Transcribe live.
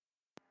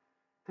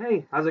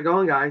Hey, how's it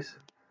going, guys?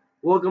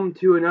 Welcome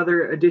to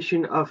another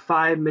edition of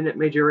 5 Minute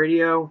Major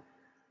Radio.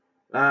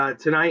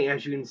 Tonight,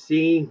 as you can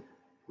see,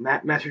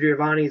 Master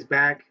Giovanni is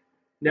back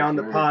now on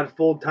the pod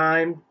full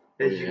time,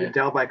 as you can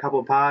tell by a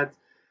couple of pods.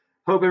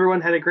 Hope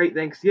everyone had a great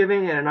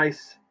Thanksgiving and a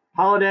nice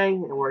holiday,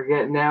 and we're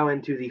getting now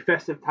into the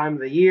festive time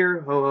of the year.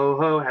 Ho, ho,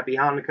 ho, happy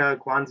Hanukkah,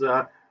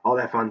 Kwanzaa, all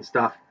that fun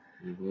stuff.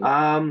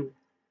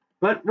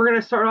 But we're going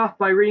to start off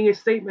by reading a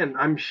statement.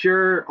 I'm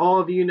sure all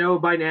of you know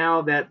by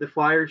now that the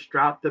Flyers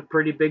dropped a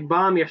pretty big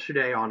bomb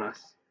yesterday on us,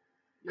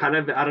 kind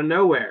of out of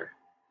nowhere.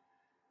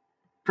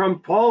 From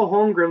Paul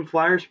Holmgren,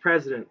 Flyers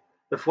president,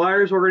 the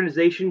Flyers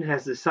organization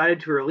has decided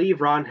to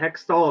relieve Ron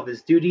Hextall of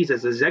his duties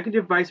as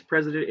executive vice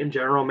president and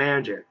general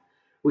manager.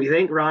 We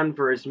thank Ron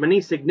for his many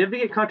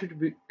significant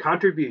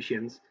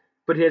contributions,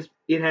 but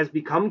it has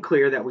become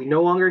clear that we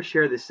no longer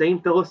share the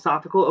same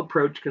philosophical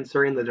approach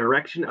concerning the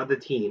direction of the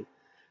team.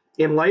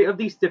 In light of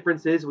these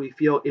differences, we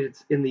feel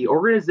it's in the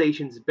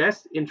organization's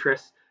best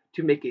interest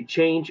to make a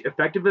change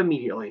effective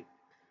immediately.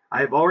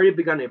 I have already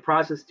begun a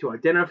process to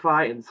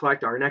identify and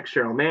select our next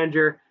general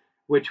manager,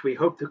 which we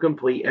hope to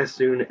complete as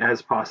soon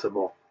as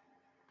possible.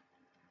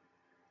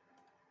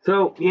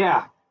 So,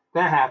 yeah,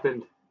 that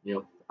happened.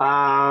 Yep.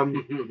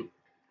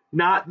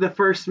 Not the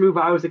first move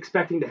I was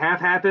expecting to have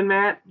happen,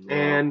 Matt,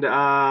 and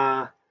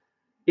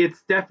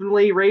it's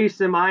definitely raised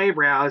some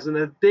eyebrows, and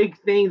the big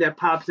thing that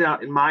pops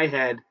out in my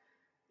head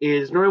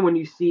is normally when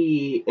you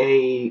see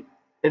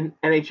an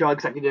NHL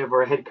executive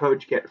or a head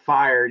coach get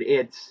fired,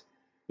 it's,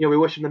 we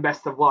wish them the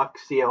best of luck,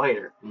 see you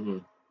later. Mm-hmm.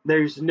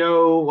 There's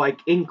no,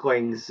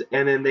 inklings,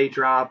 and then they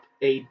drop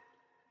a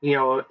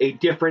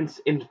difference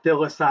in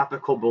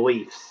philosophical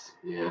beliefs.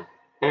 Yeah.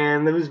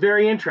 And it was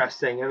very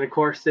interesting. And, of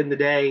course, in the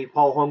day,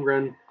 Paul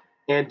Holmgren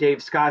and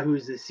Dave Scott,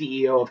 who's the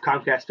CEO of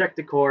Comcast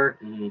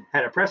Spectacor,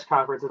 had a press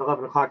conference at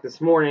 11 o'clock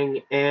this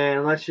morning,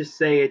 and let's just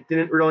say it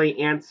didn't really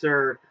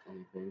answer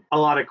a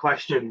lot of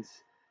questions.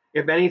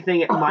 If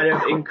anything, it might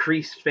have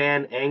increased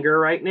fan anger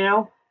right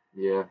now.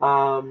 Yeah.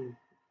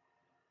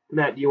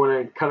 Matt, do you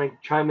want to kind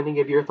of chime in and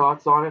give your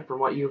thoughts on it from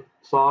what you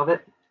saw of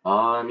it?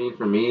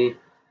 For me,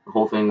 the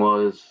whole thing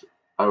was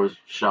I was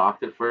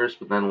shocked at first,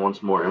 but then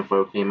once more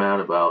info came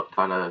out about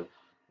kind of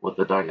what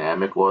the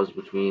dynamic was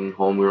between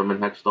Holmgren and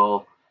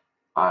Hextall,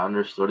 I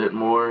understood it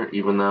more,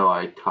 even though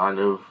I kind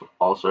of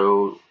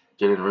also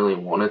didn't really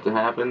want it to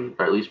happen,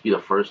 or at least be the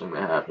first thing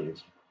that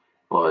happens.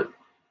 But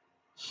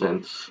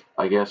since,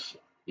 I guess,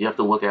 you have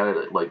to look at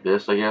it like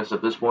this, I guess,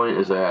 at this point,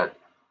 is that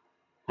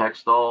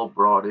Hextall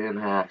brought in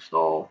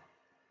Hackstall.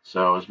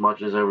 So as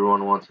much as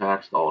everyone wants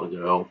Hackstall to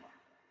go,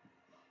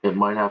 it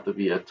might have to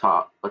be a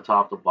top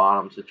to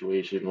bottom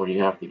situation where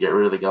you have to get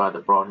rid of the guy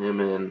that brought him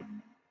in,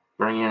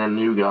 bring in a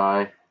new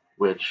guy,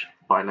 which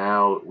by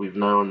now we've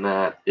known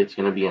that it's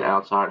going to be an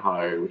outside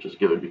hire, which is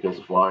good because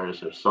the Flyers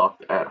have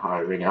sucked at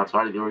hiring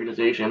outside of the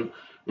organization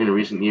in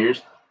recent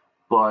years.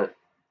 But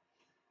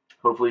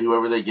hopefully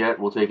whoever they get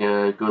will take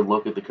a good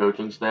look at the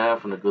coaching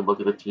staff and a good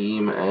look at the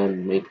team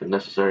and make the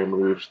necessary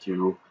moves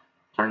to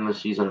turn the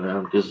season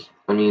around. Because,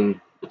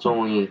 it's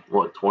only,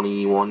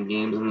 21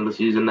 games into the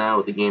season now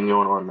with the game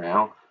going on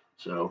now.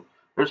 So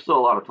there's still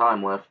a lot of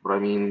time left, but,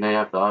 they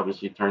have to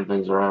obviously turn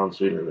things around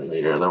sooner than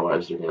later.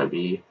 Otherwise, they're going to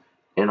be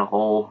in a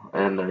hole,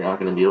 and they're not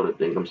going to be able to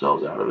dig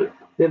themselves out of it.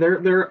 Yeah,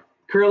 they're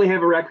currently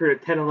have a record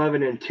of 10,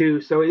 11, and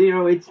 2. So,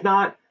 it's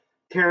not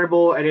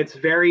terrible, and it's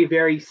very,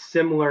 very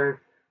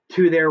similar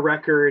to their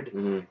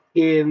record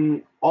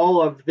in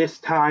all of this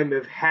time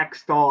of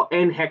Hextall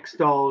and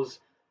Hextall's,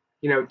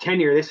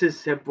 tenure. This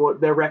is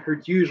what their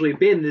record's usually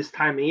been this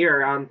time of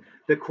year on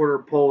the quarter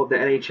pole of the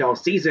NHL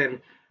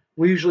season.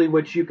 Usually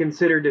what you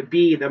consider to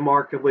be the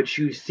mark of which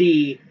you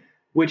see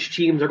which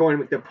teams are going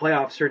to make the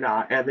playoffs or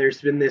not. And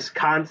there's been this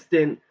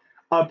constant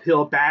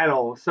uphill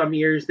battle. Some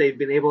years they've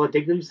been able to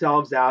dig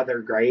themselves out of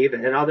their grave,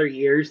 and other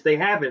years they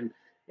haven't.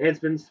 And it's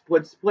been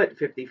split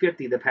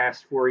 50-50 the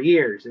past 4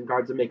 years in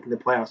regards to making the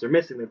playoffs or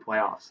missing the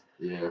playoffs.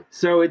 Yeah.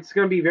 So it's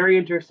going to be very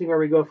interesting where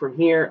we go from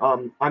here.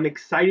 I'm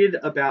excited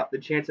about the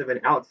chance of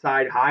an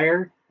outside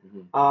hire.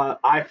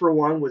 I, for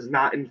one, was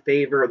not in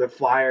favor of the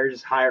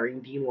Flyers hiring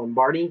Dean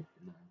Lombardi.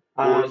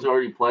 He's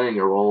already playing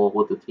a role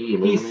with the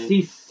team.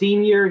 He's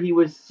senior. He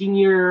was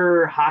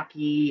senior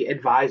hockey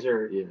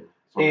advisor. Yeah.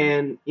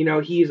 And,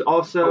 he's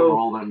also a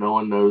role that no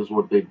one knows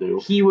what they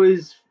do. He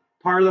was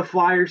part of the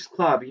Flyers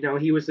club.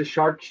 He was the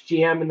Sharks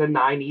GM in the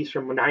 90s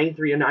from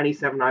 93 to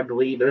 97, I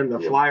believe. And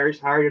then the Flyers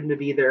hired him to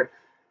be their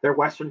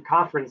Western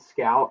Conference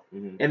scout.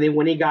 And then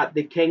when he got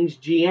the Kings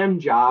GM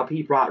job,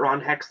 he brought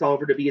Ron Hextall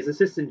over to be his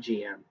assistant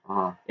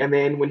GM. And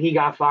then when he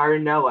got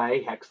fired in LA,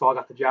 Hextall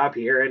got the job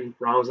here, and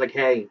Ron was like,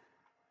 hey,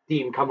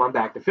 Dean, come on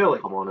back to Philly.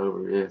 Come on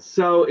over, yeah.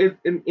 So,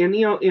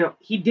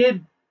 he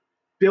did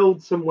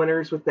build some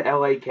winners with the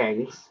LA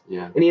Kings.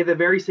 Yeah. And he had the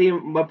very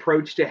same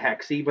approach to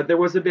Hexy, but there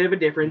was a bit of a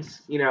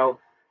difference.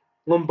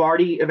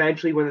 Lombardi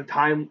eventually, when the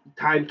time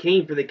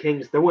came for the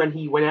Kings to win,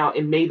 he went out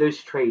and made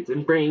those trades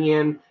and bringing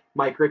in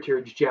Mike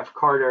Richards, Jeff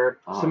Carter,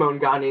 Simone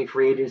Gagne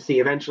free agency,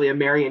 eventually a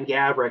Marian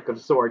Gaborik of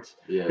sorts.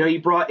 Yeah. He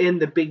brought in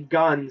the big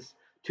guns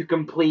to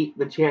complete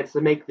the chance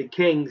to make the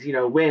Kings,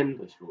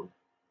 win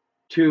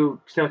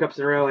 2 Stanley Cups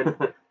in a row. And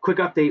quick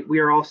update, we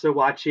are also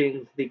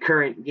watching the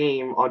current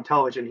game on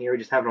television here. We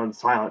just have it on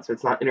silent, so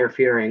it's not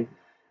interfering.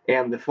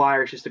 And the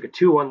Flyers just took a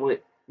 2-1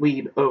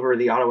 lead over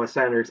the Ottawa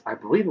Senators. I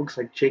believe it looks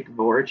like Jake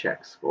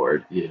Voracek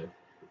scored. Yeah.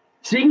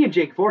 Speaking of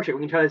Jake Voracek,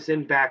 we can tie this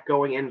in back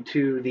going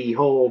into the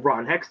whole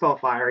Ron Hextall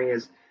firing,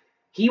 is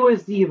he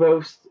was the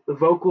most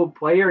vocal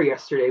player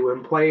yesterday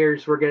when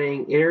players were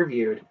getting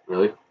interviewed.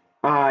 Really?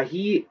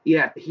 He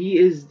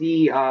is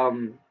the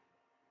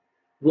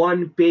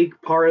one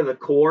big part of the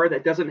core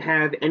that doesn't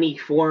have any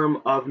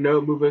form of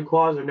no movement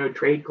clause or no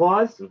trade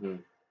clause. Mm-hmm.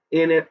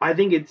 And I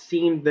think it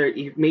seemed that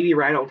it maybe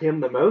rattled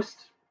him the most.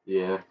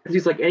 Yeah. Because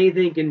he's like,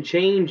 anything can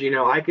change.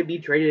 I could be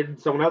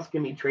traded, someone else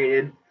can be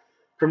traded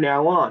from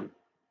now on.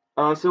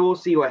 So we'll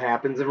see what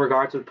happens in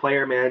regards with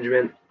player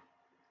management.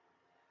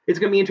 It's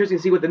going to be interesting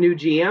to see what the new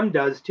GM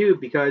does, too,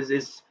 because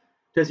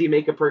does he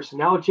make a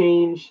personnel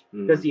change?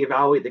 Mm. Does he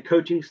evaluate the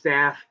coaching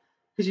staff?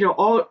 Because,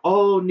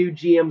 all new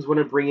GMs want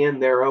to bring in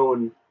their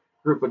own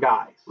group of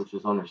guys. Which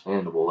is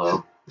understandable,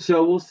 though.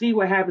 So we'll see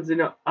what happens.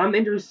 I'm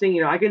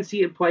interested. I can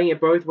see it playing it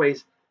both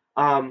ways.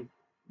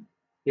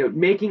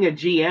 Making a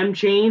GM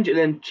change and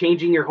then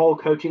changing your whole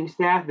coaching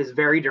staff is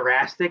very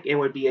drastic and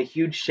would be a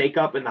huge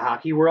shakeup in the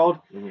hockey world.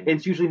 Mm-hmm. And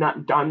it's usually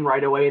not done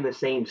right away in the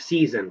same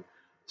season.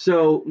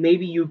 So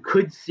maybe you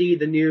could see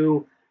the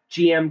new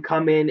GM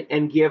come in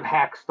and give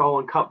Hextall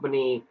and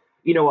company,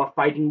 a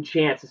fighting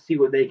chance to see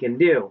what they can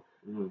do.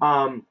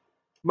 Mm-hmm.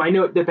 My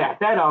note to back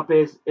that up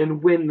is,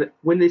 and when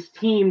this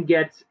team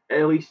gets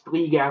at least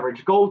league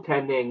average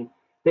goaltending,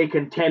 they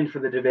contend for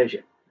the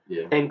division.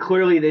 Yeah. And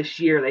clearly this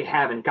year they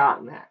haven't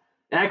gotten that.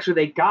 Actually,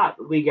 they got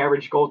league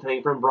average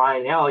goaltending from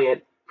Brian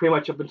Elliott pretty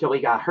much up until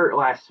he got hurt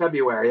last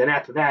February. Then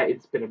after that,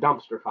 it's been a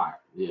dumpster fire.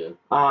 Yeah.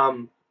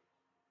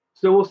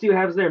 So we'll see what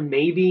happens there.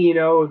 Maybe,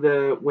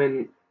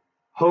 when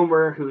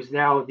Homer, who's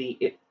now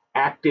the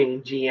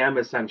acting GM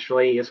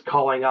essentially, is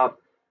calling up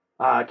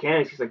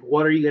candidates, he's like,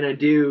 what are you going to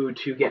do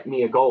to get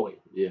me a goalie?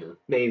 Yeah.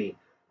 Maybe.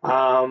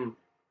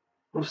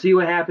 We'll see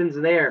what happens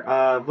there.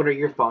 What are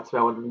your thoughts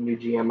about what the new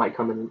GM might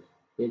come in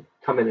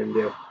and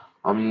do?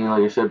 I mean,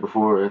 like I said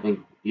before, I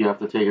think you have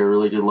to take a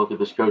really good look at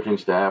this coaching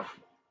staff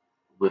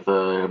with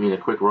a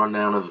quick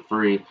rundown of the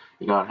three.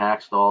 You got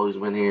Hextall,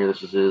 who's been here.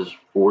 This is his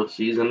 4th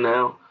season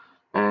now,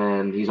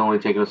 and he's only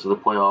taken us to the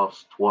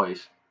playoffs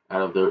twice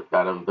out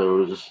of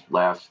those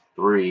last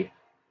 3.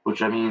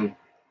 Which, I mean,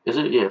 is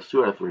it? Yeah, it's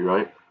 2 out of 3,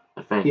 right?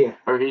 I think. Yeah.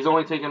 Or he's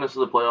only taken us to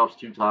the playoffs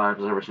 2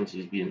 times ever since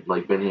he's been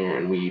here,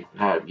 and we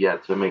have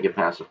yet to make it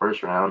past the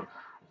first round.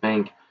 I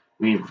think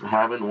we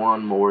haven't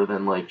won more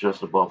than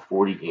just above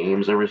 40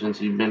 games ever since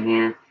he's been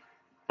here.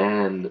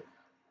 And,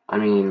 I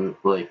mean,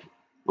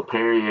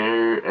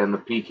 LaPerriere and the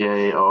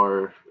PK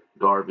are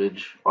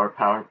garbage.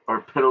 Our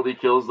penalty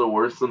kill's the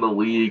worst in the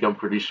league, I'm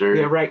pretty sure.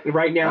 Yeah,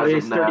 right now it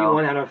is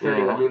 31 out of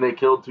 31. Yeah, I mean, they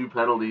killed 2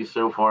 penalties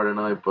so far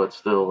tonight, but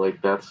still,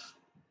 that's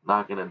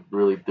not going to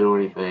really do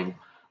anything.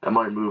 That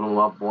might move them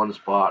up 1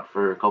 spot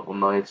for a couple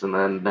nights and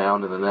then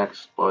down to the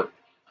next.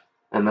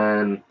 And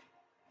then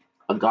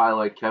a guy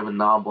like Kevin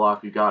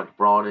Knobloch, who got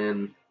brought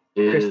in,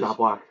 Chris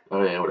Knobloch.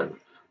 Oh, yeah, whatever.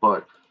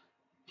 But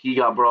he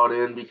got brought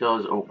in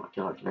because, oh my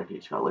God, Connecticut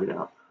just got laid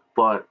out.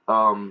 But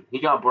he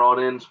got brought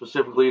in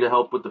specifically to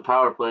help with the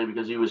power play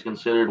because he was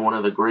considered one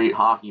of the great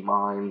hockey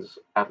minds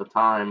at the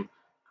time.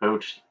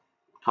 Coached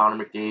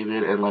Connor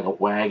McDavid and a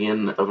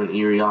wagon of an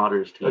Erie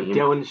Otters team.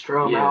 Dylan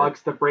Strome, Yeah.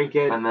 Alex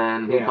DeBrincat. And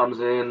then he comes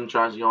in,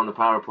 tries to go on the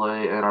power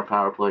play, and our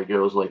power play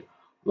goes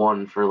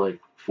 1 for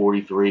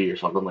 43 or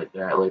something like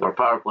that. Our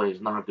power play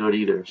is not good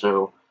either.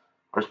 So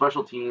our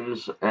special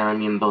teams, and I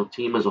mean the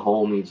team as a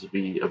whole, needs to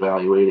be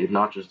evaluated,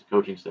 not just the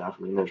coaching staff.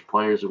 I mean, there's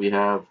players that we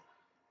have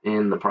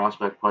in the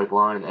prospect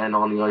pipeline and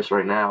on the ice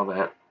right now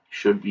that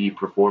should be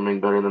performing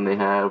better than they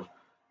have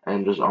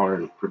and just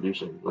aren't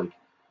producing.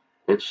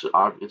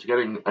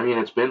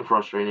 It's been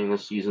frustrating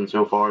this season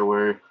so far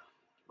where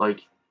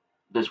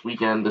this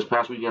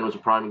past weekend was a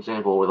prime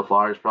example where the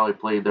Flyers probably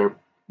played their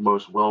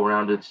most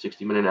well-rounded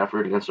 60-minute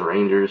effort against the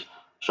Rangers,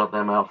 shut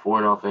them out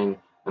 4-0,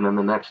 and then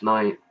the next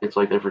night it's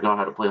like they forgot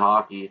how to play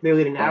hockey. They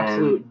laid an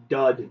absolute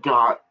dud.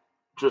 Got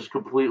just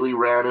completely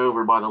ran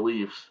over by the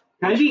Leafs.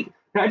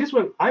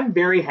 I'm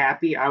very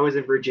happy I was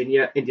in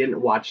Virginia and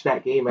didn't watch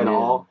that game at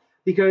all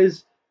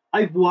because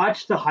I've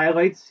watched the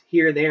highlights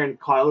here and there and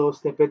caught little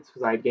snippets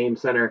because I had Game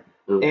Center.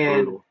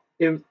 And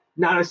it was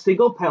not a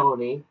single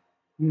penalty,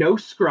 no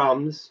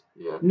scrums.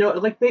 Yeah. No,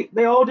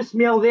 they all just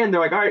mailed in.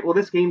 They're like, all right, well,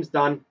 this game's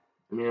done.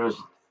 I mean, it was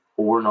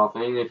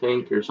 4-0, I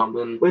think, or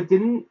something. But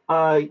didn't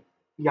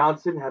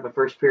Janssen have a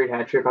first period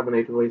hat trick on the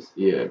Maple Leafs?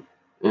 Yeah.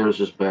 It was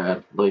just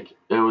bad. It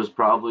was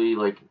probably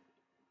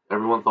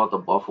everyone thought the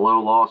Buffalo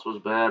loss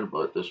was bad,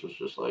 but this was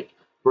just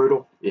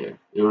brutal. Yeah.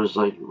 It was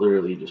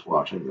literally just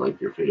watching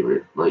your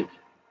favorite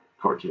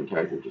cartoon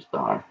character just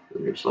die.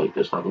 And it's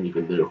there's nothing you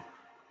can do.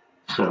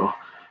 So,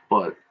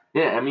 but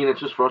yeah, I mean,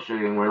 it's just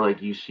frustrating where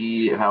you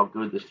see how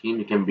good this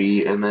team can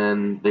be, and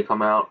then they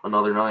come out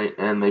another night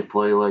and they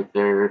play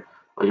they're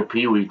like a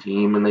peewee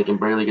team, and they can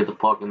barely get the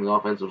puck in the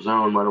offensive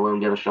zone, let alone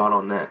get a shot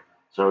on net.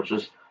 So it's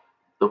just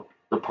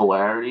the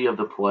polarity of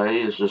the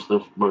play is just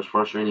the most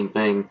frustrating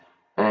thing.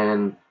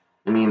 And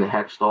I mean,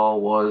 Hextall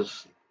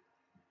was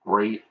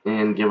great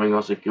in giving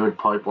us a good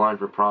pipeline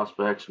for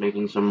prospects,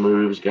 making some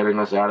moves, getting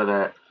us out of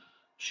that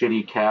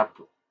shitty cap.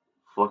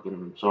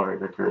 Fucking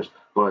sorry, I cursed,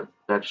 but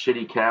that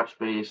shitty cap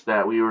space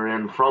that we were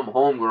in from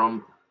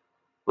Holmgren.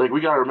 Like,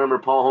 we gotta remember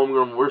Paul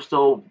Holmgren.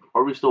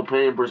 Are we still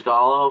paying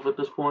Brizgalov at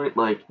this point?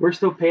 Like, we're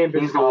still paying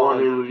Brizgalov. He's the one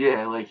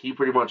who, like, he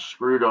pretty much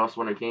screwed us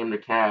when it came to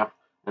cap,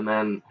 and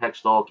then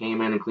Hextall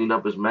came in and cleaned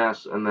up his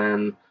mess, and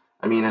then,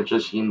 I mean, it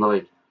just seemed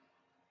like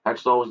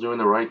Hextall was doing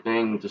the right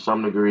thing to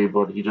some degree,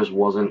 but he just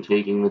wasn't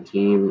taking the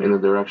team in the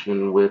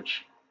direction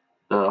which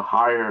the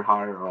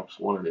higher ups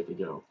wanted it to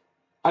go.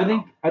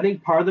 So. I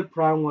think part of the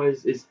problem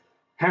is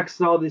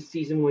Hextall this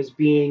season was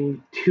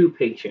being too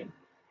patient.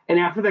 And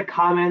after the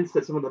comments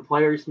that some of the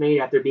players made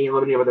after being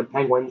eliminated by the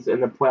Penguins in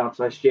the playoffs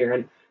last year,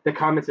 and the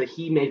comments that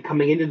he made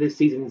coming into this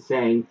season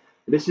saying,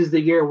 "This is the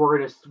year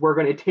we're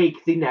gonna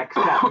take the next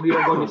step. We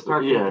are going to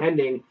start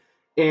contending."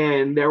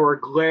 And there were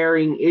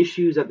glaring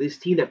issues of this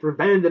team that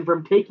prevented them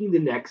from taking the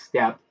next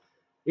step.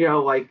 You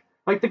know, like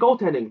the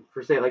goaltending,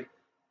 for say, like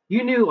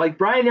you knew, like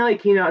Brian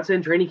Elliott came out and said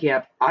in training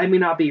camp, "I may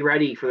not be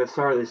ready for the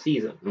start of the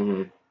season."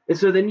 Mm-hmm. And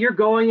so then you're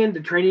going into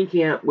training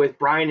camp with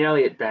Brian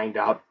Elliott banged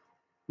up,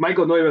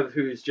 Michael Neumann,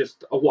 who's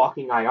just a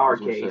walking IR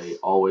case,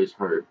 always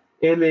hurt,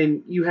 and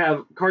then you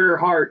have Carter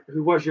Hart,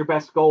 who was your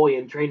best goalie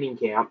in training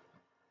camp,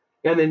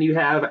 and then you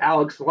have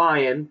Alex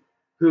Lyon,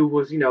 who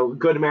was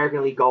good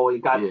American League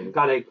goalie,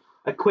 got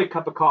a quick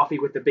cup of coffee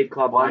with the big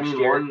club last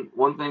year.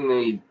 One thing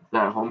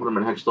that Holmgren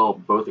and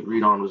Hextall both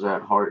agreed on was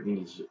that Hart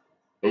needs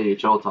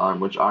AHL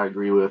time, which I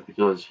agree with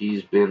because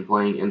he's been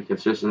playing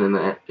inconsistent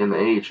in the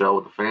AHL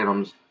with the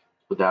Phantoms,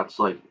 but that's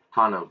like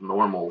kind of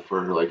normal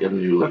for like a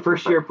new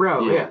first year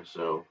pro. Yeah.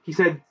 So he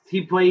said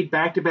he played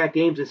back-to-back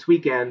games this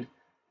weekend.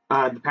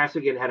 The past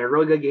weekend had a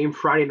really good game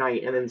Friday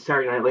night, and then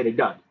Saturday night laid it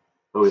done.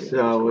 Oh yeah.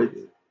 So it's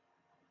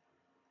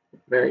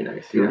very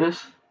nice.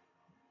 This?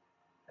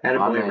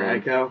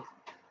 Attaboy Radko.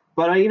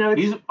 But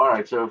he's all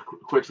right. So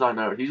quick side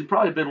note, he's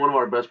probably been one of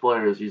our best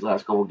players these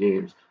last couple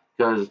games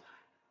because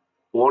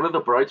one of the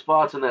bright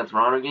spots in that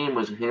Toronto game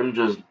was him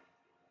just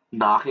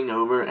knocking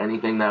over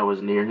anything that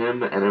was near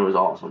him, and it was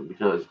awesome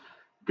because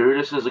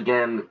Gudas is,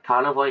 again,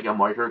 kind of like a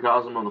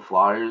microcosm of the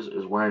Flyers,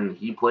 is when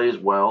he plays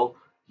well,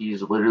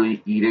 he's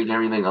literally eating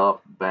everything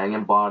up,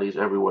 banging bodies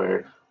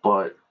everywhere,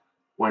 but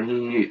when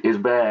he is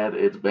bad,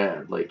 it's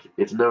bad. Like,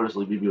 it's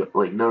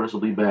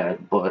noticeably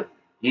bad, but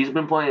he's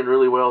been playing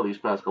really well these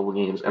past couple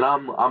games, and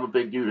I'm a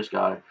big Gudas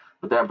guy,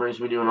 but that brings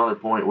me to another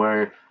point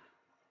where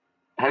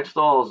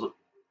Hextall's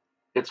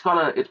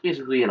it's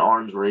basically an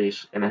arms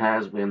race, and it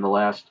has been the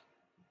last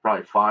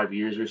probably 5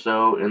 years or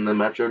so in the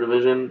Metro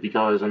Division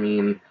because, I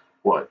mean,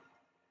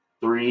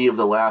 3 of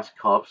the last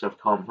cups have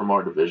come from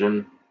our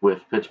division with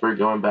Pittsburgh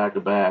going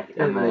back-to-back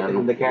and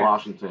then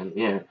Washington.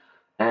 Yeah.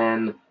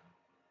 And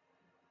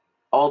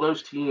all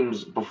those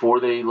teams, before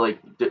they,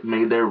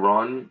 made their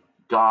run,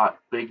 got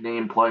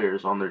big-name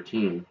players on their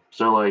team.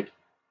 So,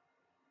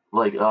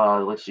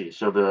 let's see.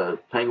 So the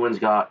Penguins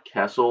got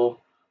Kessel,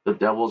 the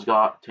Devils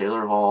got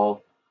Taylor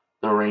Hall,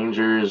 the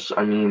Rangers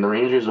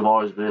have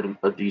always been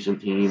a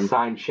decent team.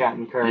 Signed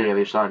Shattenkirk. Yeah,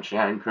 they signed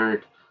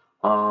Shattenkirk.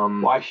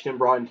 Washington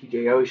brought in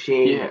TJ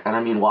Oshie. Yeah, and I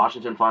mean,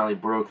 Washington finally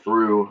broke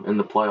through in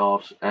the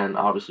playoffs and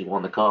obviously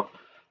won the cup.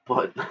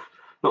 But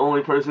the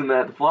only person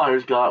that the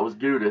Flyers got was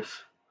Gudas.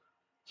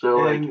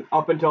 So,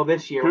 up until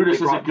this year,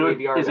 Gudas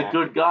is a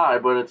good guy,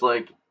 but it's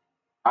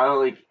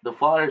the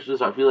Flyers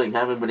just, I feel like,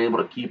 haven't been able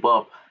to keep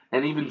up.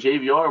 And even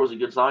JVR was a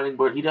good signing,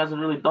 but he hasn't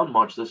really done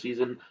much this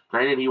season.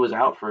 Granted, he was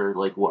out for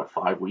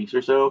 5 weeks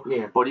or so.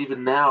 Yeah. But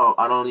even now,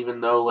 I don't even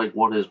know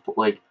what his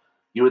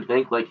you would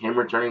think him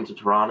returning to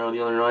Toronto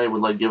the other night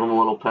would give him a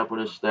little pep in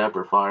his step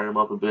or fire him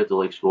up a bit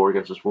to score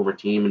against his former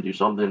team and do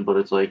something. But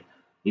it's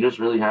he just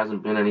really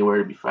hasn't been anywhere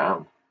to be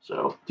found.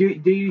 So do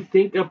you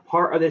think a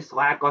part of this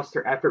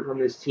lackluster effort from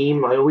this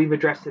team? We've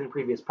addressed it in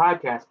previous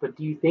podcasts, but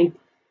do you think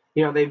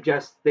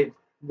they've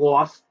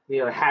lost?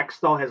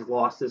 Hextall has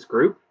lost this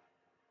group.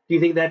 Do you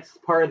think that's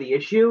part of the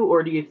issue,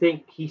 or do you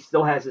think he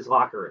still has his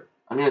locker room?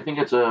 I mean, I think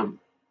it's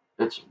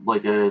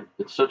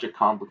such a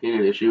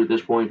complicated issue at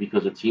this point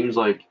because it seems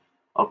I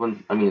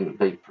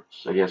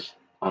guess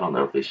I don't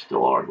know if they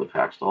still are with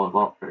Hextall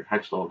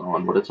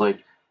gone, but it's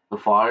the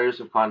Flyers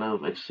have kind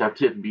of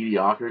accepted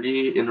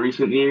mediocrity in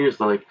recent years.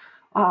 We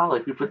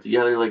put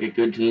together a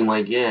good team,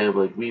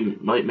 we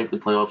might make the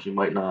playoffs, we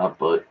might not,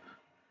 but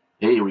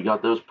hey, we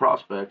got those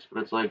prospects.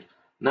 But it's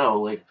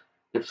no,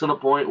 it's to the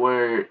point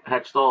where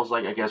Hextall's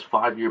I guess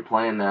 5-year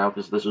plan now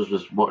because this was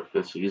just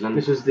 5th season.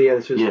 This was year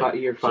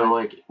 5.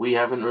 So we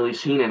haven't really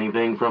seen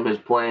anything from his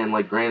plan.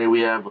 Granted,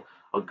 we have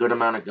a good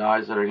amount of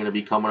guys that are going to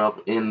be coming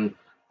up in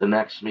the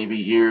next maybe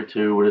year or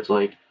two, but it's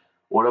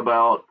what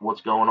about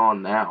what's going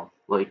on now?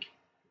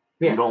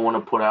 You don't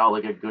want to put out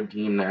a good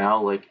team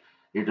now.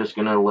 You're just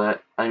going to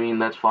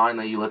that's fine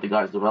that you let the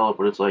guys develop,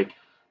 but it's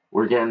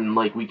we're getting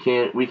like we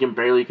can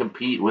barely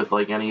compete with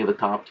like any of the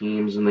top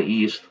teams in the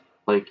East.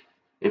 Like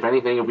if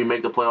anything, if we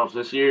make the playoffs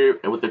this year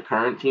with the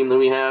current team that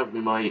we have,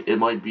 it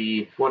might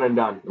be one and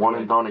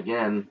done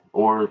again,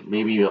 or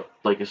maybe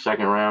like a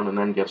second round and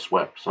then get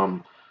swept.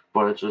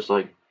 But it's just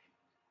like.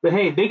 But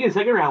hey, making a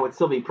second round would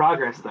still be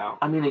progress, though.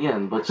 I mean,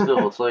 again, but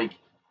still, it's like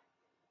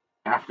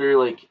after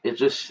like it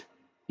just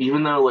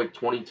even though like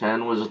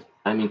 2010 was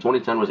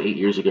 8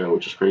 years ago,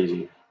 which is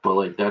crazy, but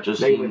like that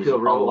just seems a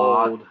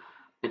lot. Old.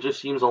 It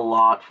just seems a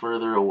lot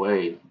further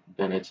away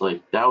than it's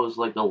like that was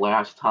like the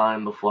last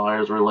time the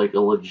Flyers were like a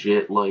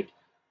legit like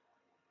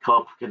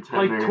cup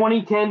contender. Like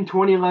 2010,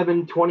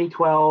 2011,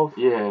 2012.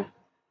 Yeah.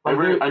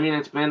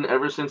 It's been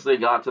ever since they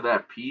got to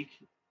that peak,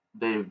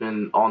 they've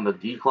been on the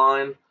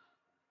decline.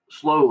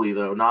 Slowly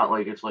though, not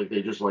like it's like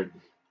they just like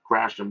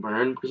crashed and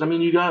burned. Because I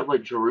mean, you got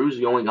like Giroux's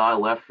the only guy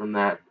left from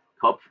that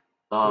cup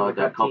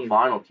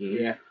final team.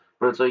 Yeah.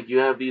 But it's like you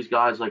have these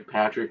guys like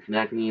Patrick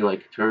Konechny,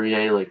 like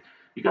Couturier, like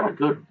you got a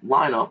good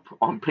lineup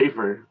on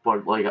paper,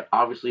 but like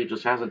obviously it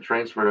just hasn't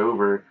transferred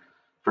over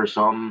for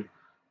some.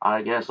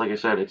 I guess like I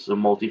said, it's a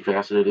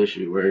multifaceted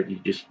issue where you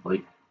just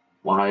like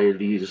why are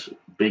these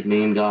big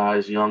name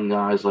guys, young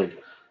guys like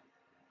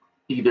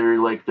either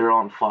like they're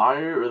on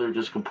fire or they're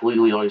just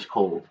completely ice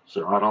cold.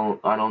 So I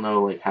don't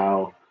know like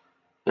how.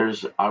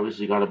 There's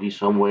obviously got to be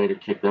some way to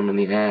kick them in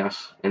the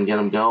ass and get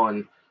them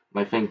going.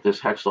 And I think this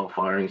Hextall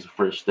firing is the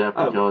first step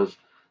because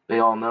they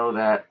all know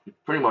that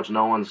pretty much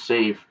no one's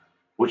safe,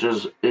 which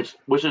is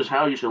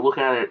how you should look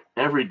at it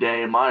every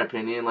day, in my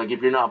opinion. Like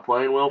if you're not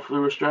playing well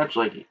through a stretch,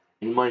 like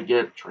you might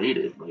get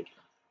traded. Like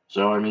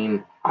so, I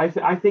mean, I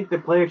think the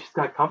players just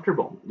got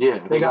comfortable. Yeah,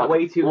 they got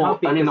way too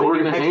comfy. I mean, the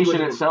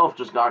organization itself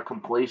just got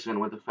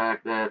complacent with the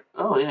fact that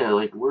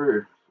like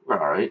we're all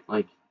right,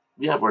 like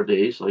we have our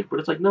days, like, but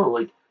it's like no,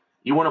 like.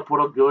 You want to put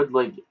up good,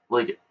 like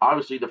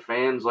obviously the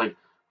fans, like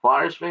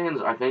Flyers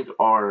fans, I think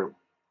are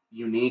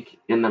unique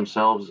in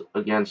themselves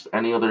against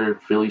any other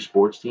Philly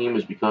sports team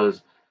is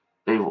because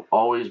they've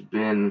always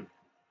been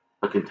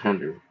a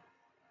contender.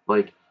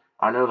 Like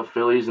I know the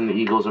Phillies and the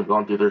Eagles have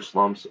gone through their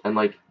slumps, and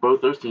like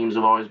both those teams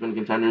have always been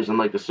contenders, and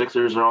like the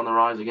Sixers are on the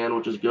rise again,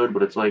 which is good,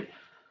 but it's like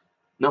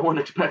no one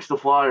expects the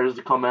Flyers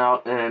to come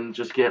out and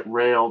just get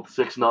railed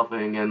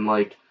 6-0 and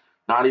like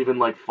not even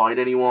like fight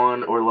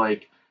anyone or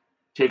like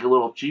take a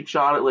little cheap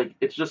shot at like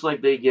it's just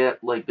like they get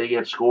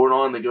scored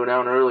on, they go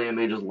down early and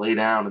they just lay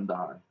down and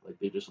die. Like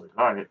they just like,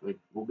 all right, like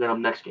we'll get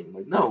them next game.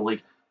 Like no,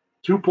 like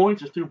 2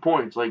 points is 2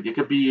 points. Like it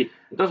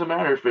doesn't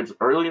matter if it's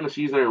early in the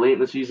season or late in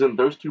the season,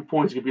 those 2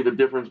 points could be the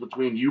difference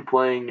between you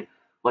playing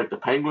like the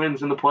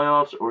Penguins in the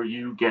playoffs or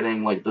you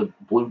getting like the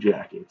Blue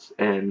Jackets.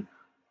 And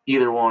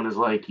either one is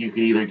like you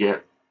could either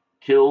get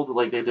killed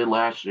like they did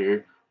last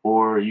year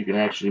or you can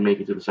actually make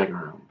it to the second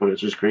round. But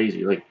it's just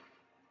crazy. Like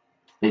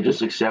they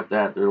just accept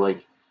that. They're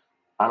like,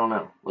 I don't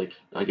know. Like,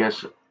 I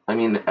guess, I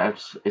mean,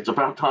 it's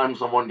about time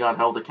someone got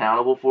held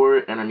accountable for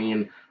it. And I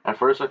mean, at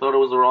first I thought it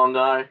was the wrong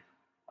guy.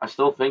 I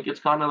still think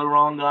it's kind of the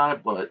wrong guy,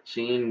 but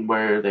seeing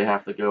where they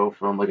have to go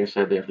from, like I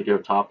said, they have to go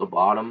top to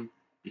bottom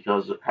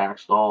because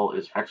Hextall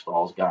is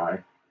Hextall's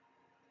guy,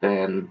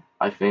 then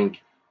I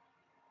think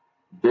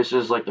this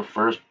is like the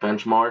first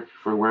benchmark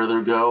for where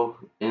they'll go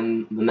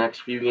in the next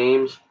few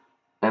games.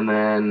 And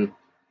then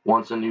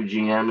once a new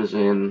GM is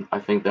in, I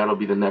think that'll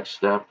be the next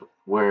step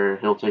where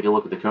he'll take a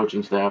look at the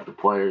coaching staff, the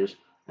players,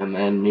 and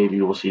then maybe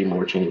we'll see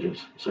more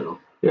changes. So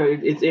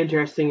it's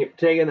interesting.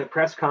 Today in the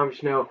press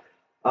conference,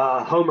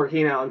 Homer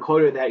came out and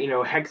quoted that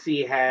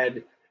Hexy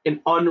had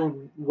an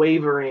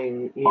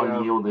unwavering,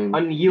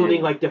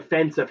 unyielding like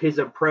defense of his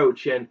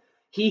approach, and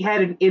he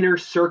had an inner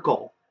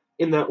circle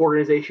in the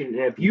organization. And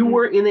if you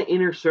were in the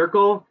inner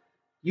circle,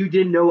 you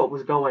didn't know what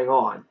was going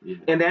on. Yeah.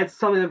 And that's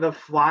something that the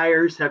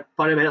Flyers have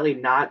fundamentally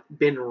not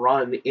been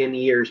run in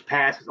years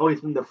past. It's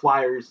always been the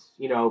Flyers,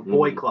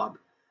 boy club.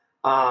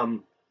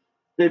 And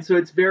so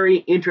it's very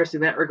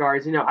interesting in that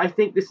regards. I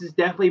think this is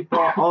definitely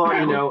brought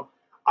on,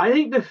 I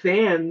think the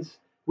fans,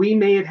 we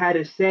may have had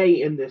a say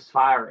in this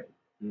firing.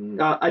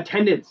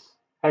 Attendance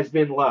has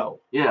been low.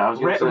 Yeah, I was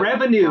going to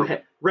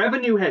say.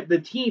 Revenue the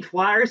team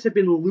Flyers have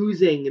been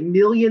losing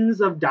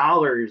millions of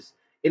dollars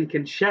in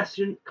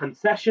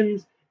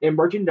concessions and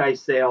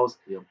merchandise sales,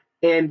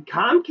 and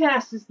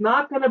Comcast is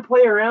not going to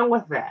play around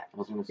with that.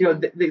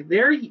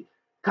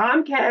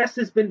 Comcast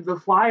has been the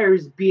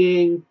Flyers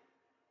being,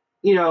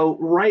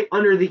 right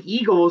under the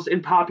Eagles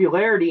in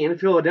popularity in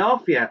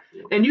Philadelphia,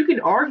 and you can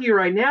argue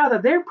right now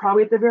that they're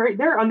probably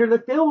they're under the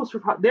Phils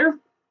they're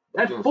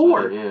at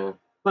 4.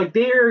 Like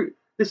the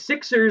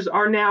Sixers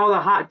are now the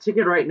hot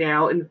ticket right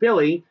now in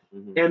Philly,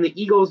 and the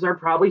Eagles are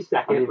probably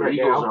second right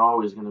now. The Eagles are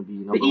always going to be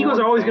number one. The Eagles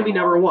are always going to be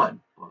number one.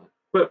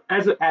 But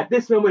at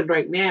this moment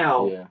right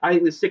now, I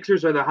think the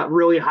Sixers are the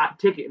really hot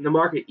ticket in the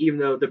market, even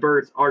though the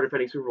Birds are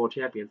defending Super Bowl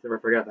champions. Never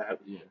forget that.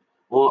 Yeah.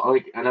 Well,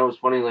 I know it's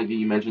funny, like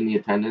you mentioned the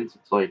attendance.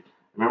 It's like, I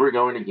remember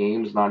going to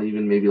games not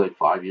even maybe like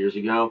 5 years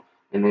ago,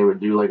 and they would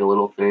do like a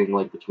little thing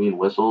like between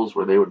whistles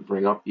where they would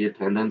bring up the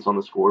attendance on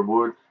the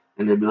scoreboard,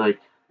 and they'd be like,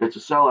 it's a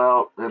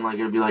sellout, and like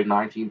it'd be like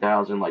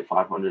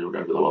 19,500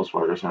 whatever the Wells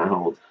Fargo Center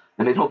holds.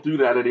 and they don't do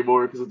that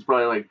anymore because it's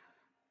probably like,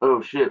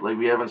 oh shit, like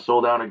we haven't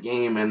sold out a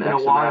game in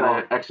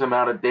X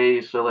amount of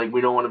days, so like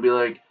we don't want to be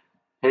like,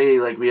 hey,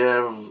 like we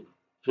have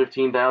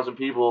 15,000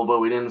 people, but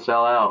we didn't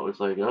sell out. It's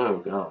like,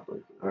 oh god,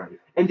 like all right.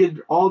 And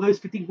did all those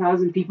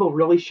 15,000 people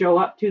really show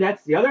up too?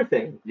 That's the other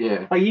thing.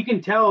 Yeah. Like you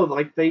can tell,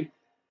 like they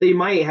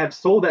might have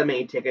sold that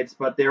many tickets,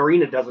 but the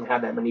arena doesn't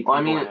have that many people.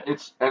 Well, I mean,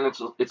 it's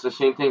the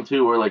same thing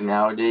too, where like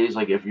nowadays,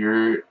 like if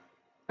you're,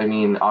 I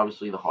mean,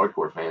 obviously the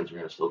hardcore fans are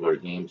gonna still go to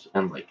games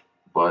and like,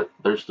 but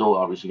they're still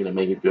obviously gonna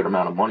make a good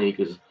amount of money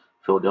because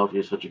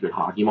Philadelphia is such a good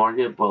hockey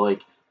market. But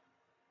like,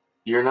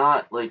 you're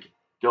not like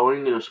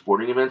going to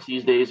sporting events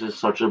these days is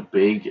such a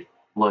big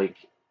like.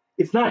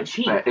 It's not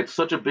cheap. It's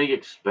such a big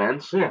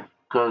expense. Yeah.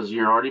 Because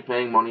you're already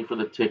paying money for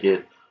the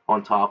ticket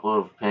on top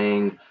of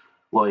paying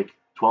like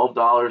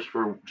 $12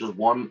 for just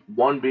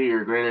one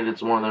beer. Granted,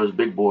 it's one of those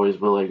big boys,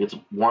 but like it's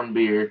one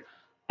beer,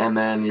 and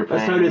then you're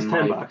paying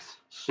 $10.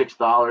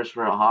 $6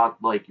 for a hot.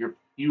 Like you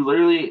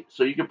literally,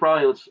 so you could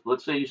probably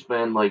let's say you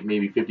spend like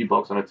maybe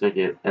 $50 on a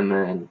ticket, and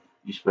then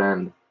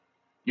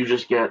you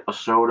just get a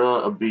soda,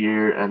 a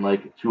beer, and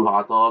like 2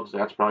 hot dogs.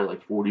 That's probably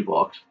like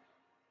 $40.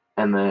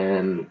 And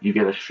then you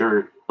get a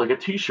shirt, like a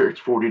T-shirt's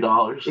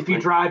 $40. If you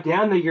drive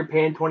down there, you're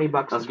paying $20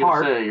 I was to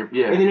park. Gonna say,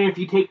 yeah. And then if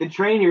you take the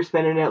train, you're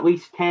spending at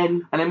least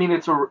 $10. And I mean,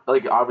 it's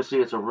obviously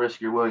it's a risk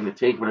you're willing to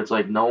take, but it's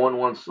like no one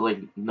wants like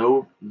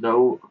no.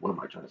 What am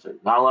I trying to say?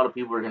 Not a lot of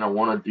people are gonna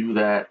want to do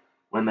that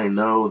when they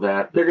know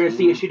that they're gonna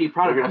see a shitty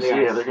product.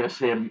 They're gonna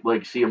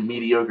see a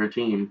mediocre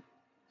team.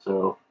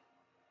 So,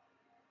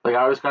 like,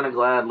 I was kind of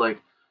glad, like,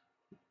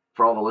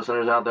 for all the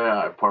listeners out there,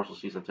 I have partial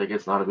season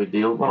tickets, not a big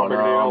deal, but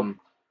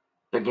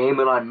the game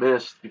that I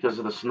missed because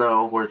of the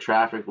snow, where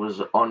traffic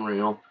was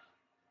unreal,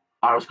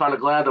 I was kind of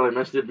glad that I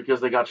missed it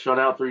because they got shut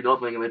out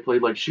 3-0 and they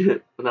played like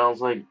shit. And I was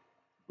like,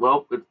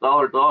 well, it's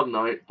Dollar Dog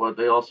night, but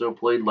they also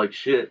played like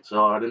shit,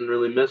 so I didn't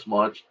really miss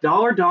much.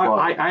 Dollar Dog,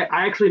 I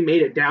actually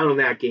made it down on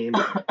that game.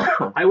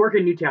 I work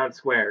in Newtown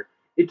Square.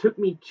 It took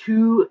me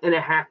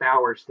 2.5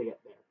 hours to get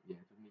there. Yeah,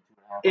 it took me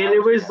 2.5 hours. And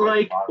it was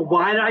like,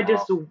 why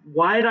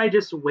did I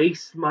just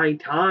waste my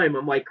time?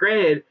 I'm like,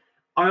 granted,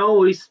 I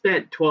always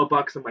spent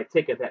 $12 on my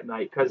ticket that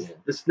night because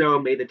the snow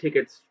made the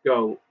tickets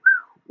go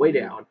way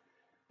down.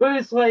 But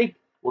it's like,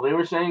 well, they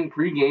were saying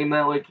pre-game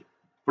that like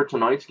for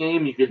tonight's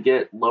game you could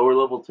get lower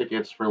level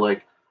tickets for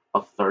like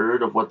a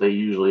third of what they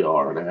usually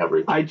are on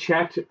average. I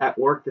checked at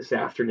work this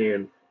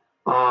afternoon.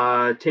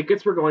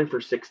 Tickets were going for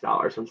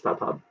 $6 on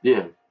StubHub.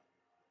 Yeah.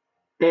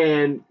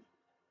 And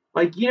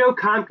like, you know,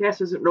 Comcast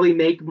doesn't really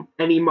make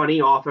any money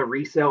off of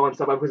resale and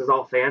stuff because it's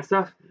all fan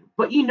stuff.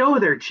 But you know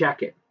they're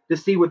checking to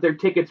see what their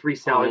tickets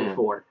reselling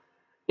for.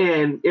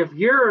 And if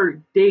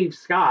you're Dave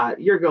Scott,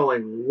 you're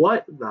going,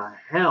 what the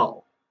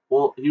hell?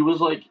 Well,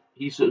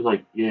 he said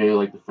like, yeah,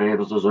 like the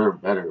fans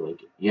deserve better.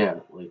 Like, yeah,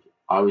 like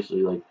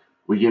obviously, like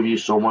we give you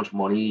so much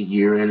money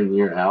year in and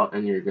year out,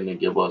 and you're gonna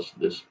give us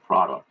this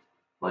product.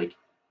 Like,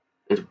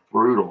 it's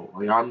brutal.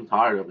 Like, I'm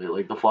tired of it.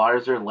 Like, the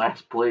Flyers are in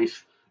last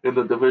place in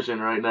the division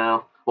right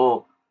now.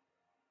 Well,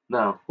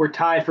 no, we're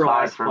tied for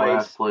last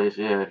place.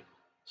 Yeah.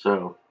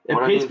 So. And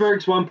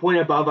Pittsburgh's 1 point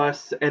above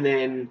us, and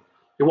then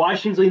the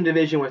Washington's leading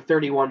division with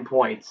 31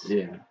 points.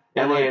 Yeah.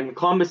 And then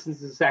Columbus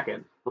is in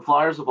second. The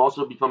Flyers have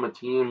also become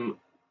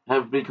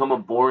a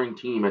boring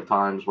team at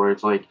times where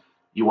it's like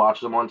you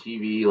watch them on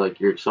TV, like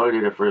you're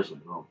excited at first,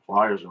 like, oh,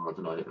 Flyers are on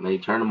tonight, and then you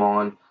turn them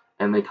on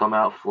and they come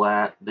out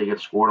flat. They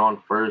get scored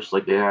on first,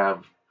 like they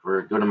have for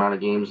a good amount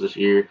of games this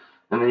year,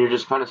 and then you're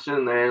just kind of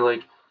sitting there,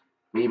 like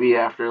maybe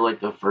after like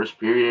the first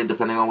period,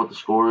 depending on what the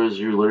score is,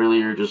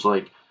 you're just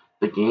like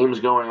the game's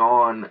going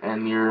on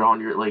and you're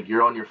on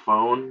your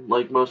phone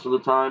like most of the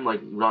time,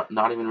 like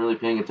not even really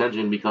paying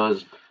attention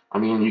because I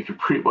mean you can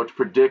pretty much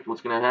predict what's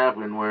going to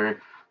happen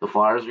where the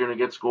Flyers are going to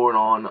get scored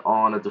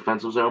on a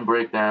defensive zone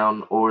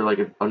breakdown or like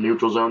a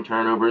neutral zone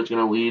turnover. It's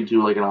going to lead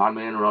to like an odd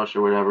man rush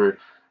or whatever,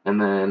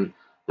 and then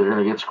they're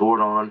going to get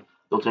scored on.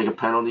 They'll take a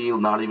penalty,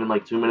 not even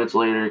like 2 minutes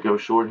later, go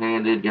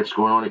shorthanded, get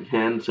scored on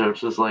again. So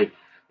it's just like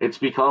it's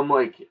become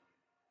like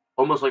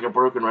almost like a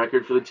broken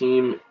record for the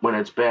team when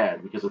it's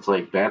bad because it's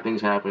like bad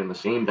things happen, the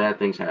same bad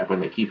things happen,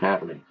 they keep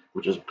happening,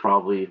 which is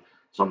probably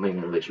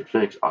something that they should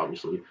fix,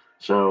 obviously.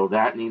 So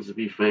that needs to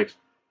be fixed.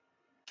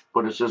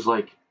 But it's just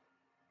like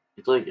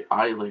I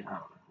don't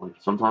know, like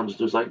sometimes it's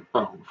just like,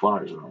 oh, the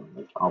Flyers are on,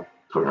 like I'll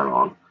turn it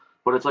on.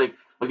 But it's like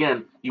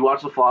again, you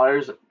watch the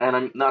Flyers, and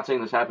I'm not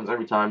saying this happens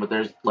every time, but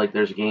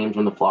there's games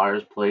when the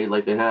Flyers played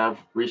like they have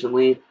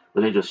recently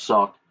where they just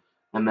suck,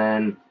 and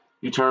then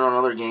you turn on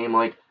another game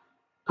like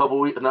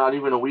not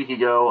even a week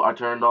ago, I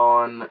turned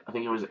on, I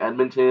think it was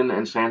Edmonton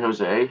and San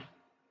Jose,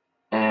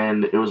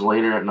 and it was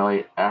later at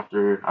night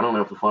after, I don't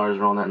know if the Flyers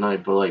were on that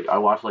night, but like I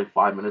watched like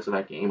 5 minutes of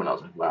that game and I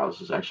was like, wow,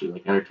 this is actually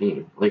like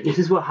entertaining. Like this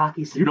is what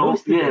hockey's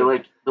supposed to be. Yeah,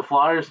 like the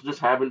Flyers just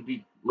haven't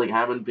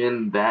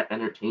been that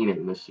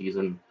entertaining this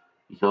season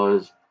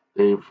because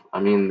they've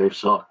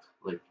sucked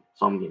like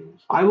some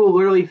games. I will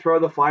literally throw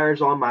the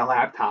Flyers on my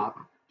laptop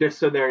just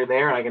so they're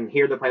there and I can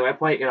hear the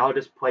play-by-play, and I'll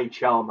just play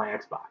Chell on my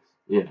Xbox.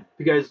 Yeah.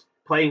 Because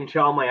playing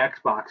chill on my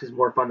Xbox is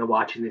more fun than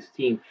watching this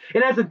team.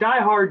 And as a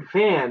diehard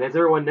fan, as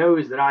everyone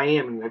knows that I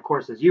am, and of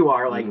course as you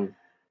are, like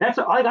that's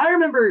like I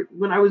remember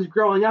when I was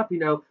growing up,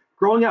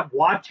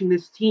 watching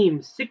this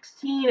team.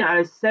 16 out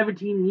of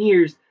 17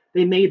 years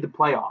they made the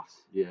playoffs.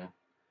 Yeah.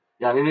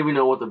 Yeah, I didn't even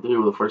know what to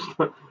do the first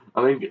time.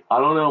 I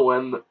don't know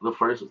when the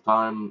first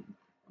time.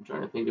 I'm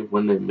trying to think of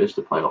when they missed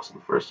the playoffs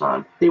the first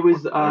time. It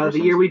was the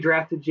year we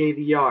drafted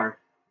JVR.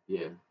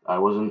 Yeah, I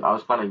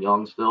was kind of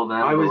young still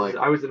then.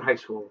 I was in high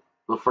school.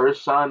 The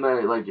first time that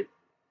it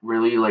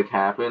really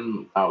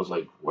happened, I was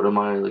like, what am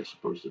I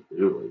supposed to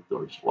do?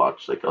 Do I just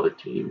watch other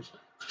teams?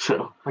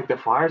 So the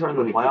Flyers are in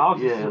the playoffs.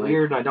 Yeah, this is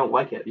weird, and I don't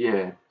like it.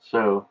 Yeah.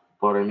 So,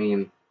 but I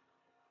mean,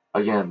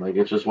 again,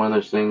 it's just one of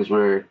those things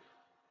where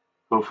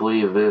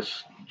hopefully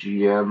this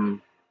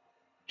GM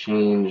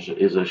change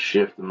is a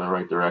shift in the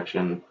right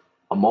direction,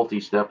 a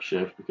multi-step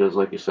shift, because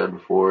like you said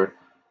before,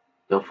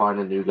 they'll find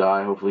a new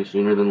guy hopefully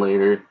sooner than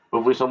later,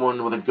 hopefully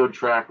someone with a good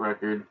track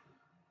record,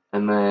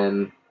 and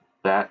then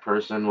that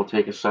person will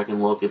take a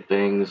second look at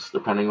things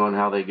depending on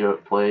how they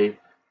play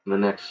in the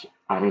next.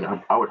 I mean,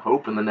 I would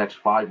hope in the next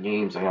 5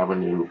 games they have a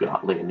new guy,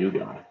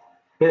 Yeah,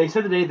 they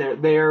said today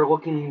they're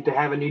looking to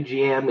have a new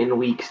GM in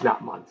weeks,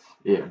 not months.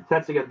 Yeah, so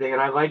that's a good thing.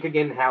 And I like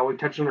again how we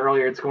touched on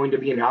earlier. It's going to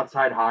be an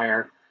outside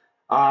hire.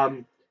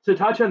 So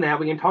touch on that.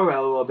 We can talk about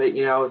it a little bit.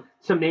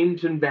 Some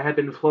names that have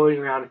been floating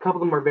around. A couple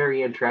of them are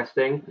very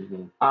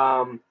interesting.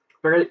 I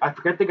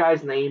forget the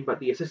guy's name, but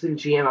the assistant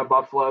GM at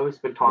Buffalo has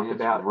been talked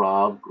about.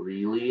 Rob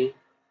Greeley.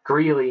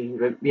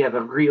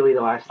 The Greeley,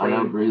 the last name. I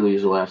know Greeley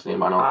is the last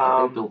name.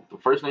 I think the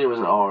first name is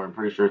an R. I'm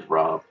pretty sure it's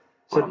Rob.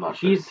 So I'm not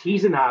sure.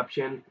 He's an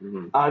option.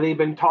 They've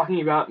been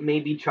talking about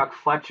maybe Chuck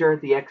Fletcher,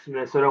 the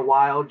ex-Minnesota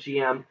Wild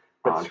GM.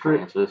 But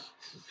screw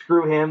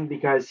him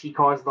because he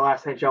caused the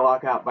last NHL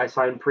lockout by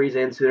signing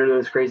Parise and Suter to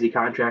those crazy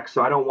contracts,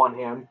 so I don't want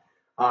him.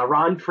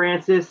 Ron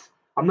Francis,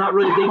 I'm not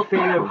really a big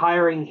fan of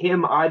hiring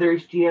him either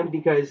as GM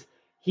because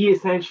he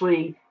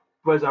essentially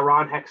was a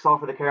Ron Hextall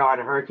for the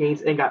Carolina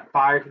Hurricanes and got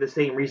fired for the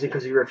same reason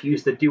because he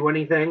refused to do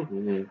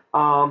anything.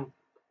 And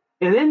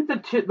then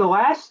the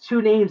last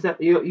 2 names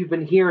that you've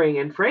been hearing,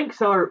 and Frank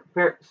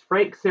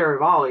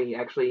Saravalli,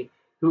 actually,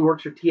 who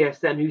works for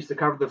TSN, who used to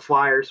cover the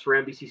Flyers for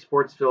NBC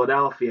Sports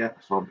Philadelphia.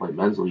 I saw him play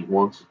men's league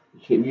once.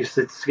 He used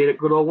to skate at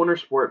good old winter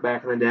sport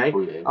back in the day.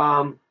 Oh,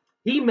 yeah.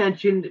 He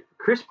mentioned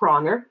Chris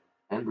Pronger.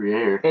 And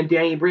Briere. And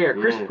Danny Briere.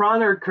 Yeah. Chris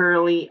Pronger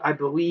currently, I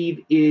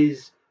believe,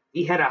 is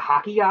the head of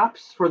hockey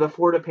ops for the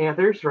Florida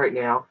Panthers right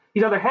now.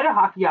 He's either head of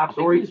hockey ops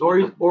or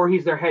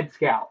he's their head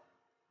scout.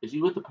 Is he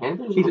with the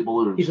Panthers or the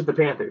Blues? He's with the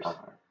Panthers.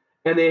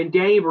 And then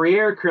Danny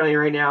Briere currently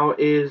right now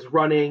is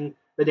running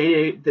the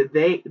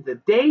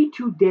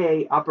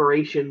day-to-day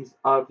operations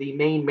of the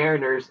Maine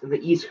Mariners in the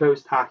East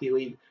Coast Hockey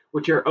League,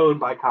 which are owned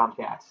by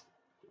Comcast.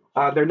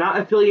 They're not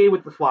affiliated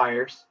with the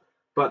Flyers,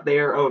 but they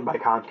are owned by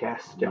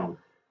Comcast still.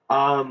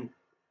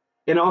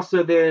 And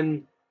also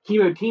then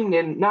Kimmo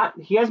Timonen,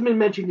 he hasn't been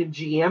mentioned in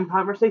GM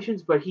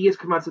conversations, but he has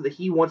come out and said that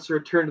he wants to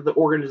return to the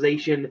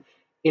organization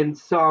in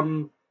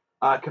some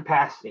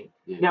capacity.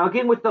 Yeah. Now,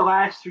 again, with the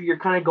last 3, you're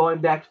kind of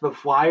going back to the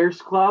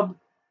Flyers club,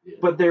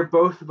 but they're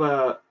both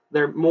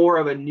they're more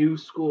of a new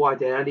school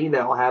identity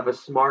that'll have a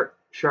smart,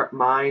 sharp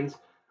minds.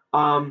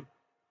 Out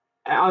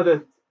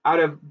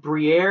of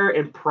Briere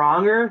and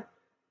Pronger,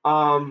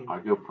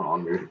 I'd go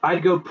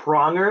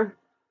Pronger.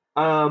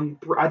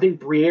 I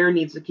think Briere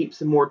needs to keep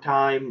some more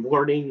time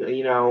learning.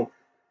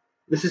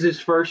 This is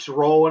his first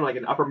role in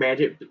an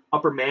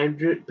upper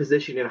management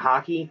position in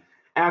hockey.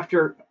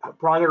 After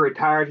Pronger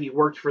retired, he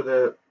worked for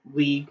the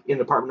league in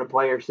the Department of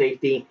Player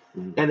Safety,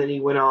 and then he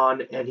went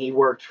on and he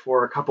worked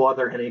for a couple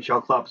other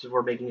NHL clubs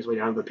before making his way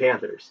down to the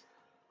Panthers.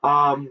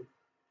 So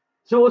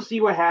we'll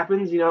see what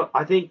happens.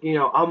 I think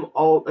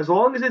as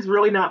long as it's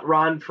really not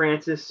Ron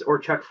Francis or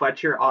Chuck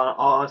Fletcher, I'll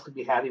honestly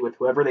be happy with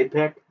whoever they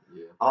pick.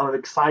 Yeah. I'm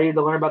excited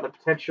to learn about the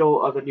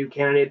potential of the new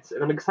candidates,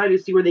 and I'm excited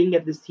to see where they can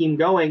get this team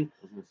going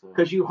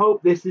because you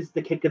hope this is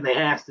the kick in the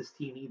ass this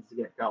team needs to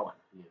get going.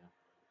 Yeah.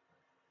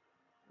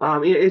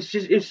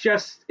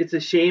 It's a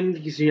shame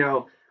because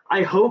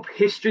I hope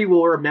history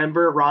will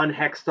remember Ron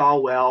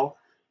Hextall well.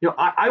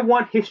 I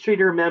want history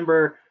to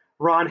remember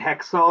Ron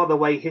Hextall the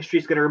way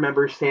history's going to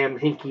remember Sam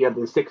Hinkie of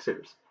the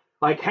Sixers.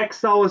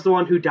 Hextall was the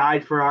one who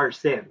died for our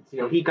sins.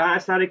 He got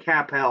us out of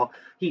cap hell.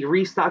 He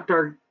restocked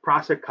our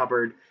prospect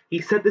cupboard.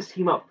 He set this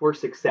team up for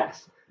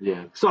success.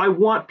 Yeah. So I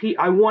want him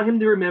to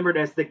be remembered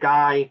as the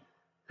guy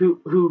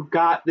who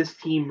got this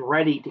team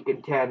ready to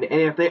contend.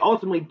 And if they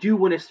ultimately do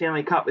win a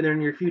Stanley Cup in their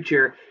near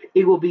future,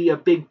 it will be a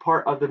big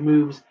part of the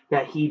moves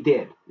that he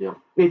did. Yeah.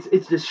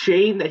 It's a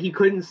shame that he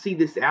couldn't see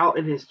this out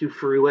in his to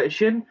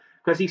fruition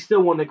because he's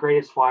still one of the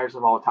greatest Flyers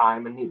of all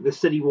time, and the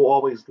city will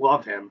always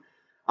love him.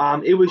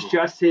 It was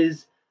just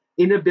his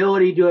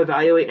inability to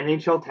evaluate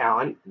NHL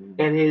talent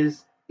and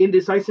his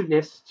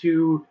indecisiveness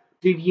to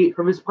deviate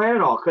from his plan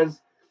at all.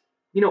 Because,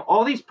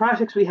 all these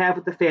projects we have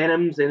with the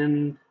Phantoms and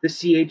in the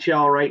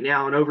CHL right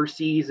now and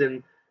overseas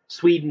and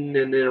Sweden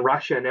and in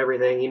Russia and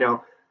everything,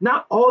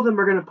 not all of them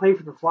are going to play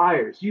for the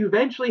Flyers. You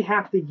eventually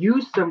have to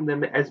use some of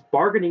them as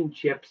bargaining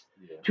chips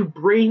to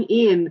bring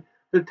in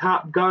the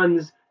top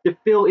guns to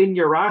fill in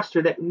your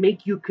roster that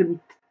make you contend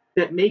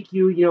and make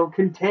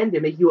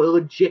you a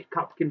legit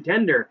cup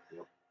contender.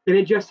 Yep. And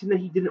it just seemed that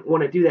he didn't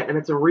want to do that, and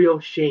it's a real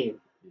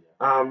shame.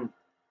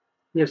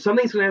 Yeah.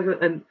 Something's going to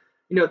happen,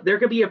 and there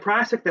could be a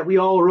prospect that we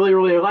all really,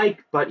 really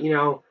like, but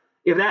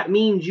if that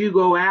means you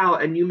go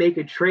out and you make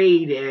a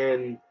trade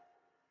and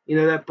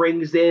that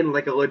brings in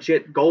like a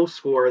legit goal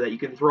scorer that you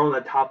can throw on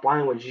the top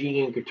line with G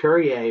and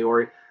Couturier,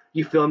 or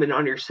you fill him in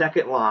on your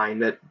second line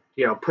that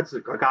puts a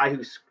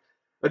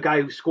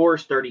guy who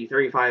scores 30,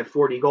 35,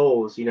 40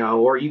 goals,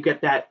 or you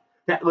get that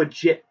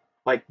legit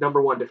like number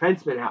one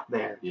defenseman out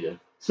there. Yeah.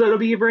 So it'll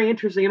be very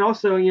interesting, and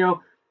also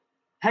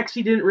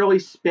Hexy didn't really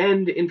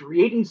spend in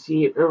free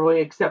agency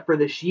really except for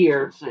this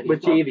year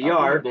with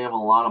JVR. They have a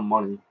lot of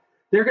money.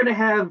 They're going to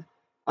have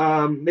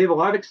they have a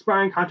lot of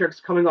expiring contracts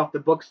coming off the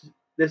books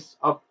this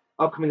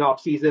upcoming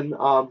off season.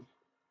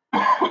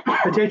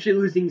 Potentially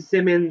losing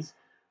Simmons,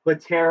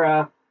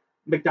 Laterra,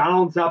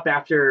 McDonald's up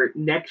after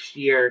next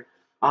year.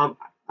 I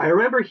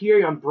remember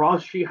hearing on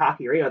Broad Street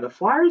Hockey Radio, the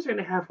Flyers are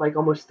going to have like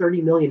almost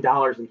 $30 million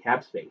in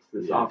cap space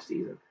this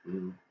offseason.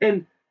 Mm-hmm.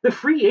 And the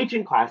free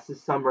agent class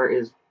this summer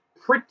is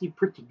pretty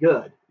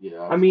good.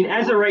 Yeah. I mean,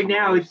 as of right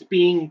now, it's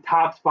being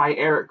topped by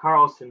Erik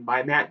Karlsson,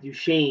 by Matt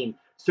Duchene,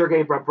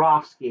 Sergei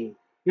Bobrovsky.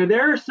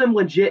 There are some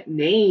legit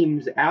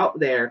names out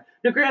there.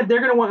 Now, granted, they're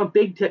going to want a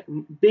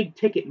big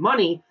ticket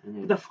money,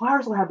 but the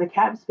Flyers will have the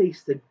cap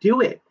space to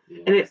do it.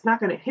 Yeah. And it's not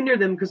going to hinder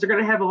them because they're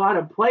going to have a lot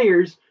of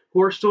players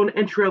who are still in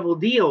entry-level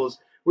deals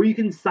where you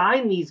can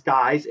sign these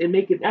guys and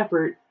make an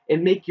effort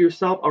and make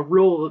yourself a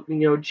real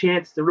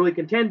chance to really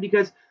contend,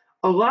 because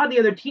a lot of the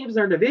other teams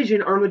in our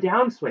division are on the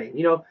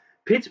downswing.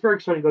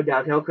 Pittsburgh's trying to go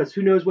downhill because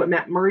who knows what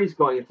Matt Murray's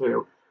going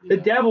through. Yeah.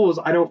 The Devils,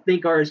 I don't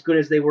think, are as good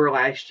as they were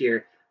last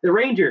year. The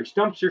Rangers,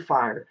 dumpster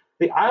fire.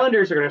 The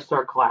Islanders are going to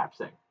start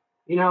collapsing.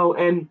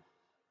 And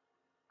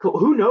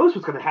who knows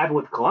what's going to happen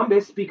with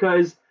Columbus,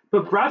 because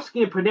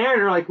Bobrovsky and Panarin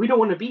are like, we don't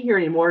want to be here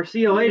anymore.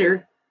 See you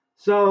later.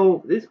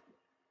 So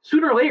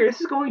sooner or later,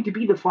 this is going to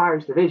be the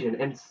Flyers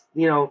division. And,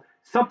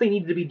 something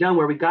needs to be done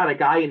where we got a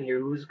guy in here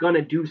who's going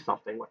to do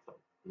something with them.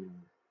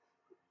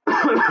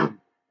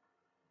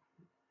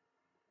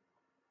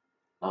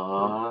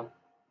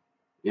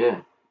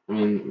 Yeah. I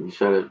mean, you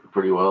said it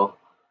pretty well.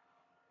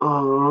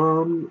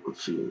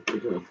 Let's see. I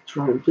gotta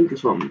try and think of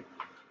something.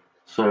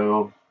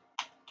 So,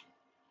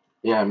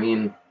 yeah, I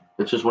mean,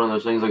 it's just one of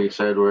those things, like I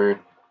said, where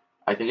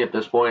I think at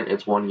this point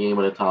it's one game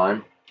at a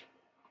time,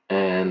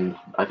 and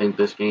I think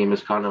this game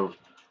is kind of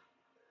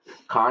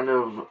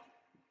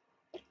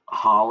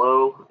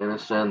hollow in a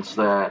sense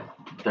that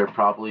they're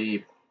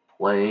probably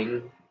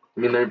playing. I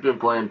mean, they've been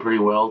playing pretty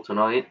well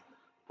tonight,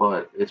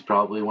 but it's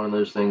probably one of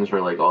those things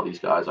where like all these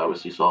guys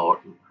obviously saw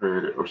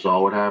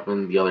what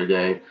happened the other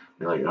day.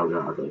 They're like, oh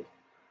god, like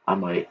I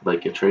might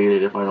like get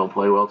traded if I don't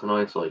play well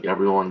tonight. So like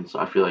everyone's,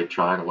 I feel like,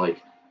 trying to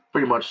like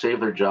pretty much save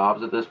their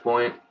jobs at this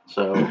point.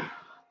 So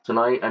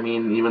tonight, I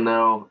mean, even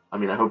though I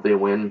hope they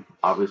win.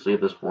 Obviously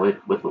at this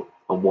point with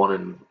a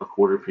 1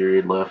 1/4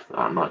 period left.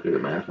 I'm not good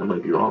at math. I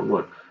might be wrong,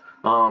 but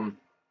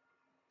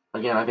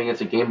again, I think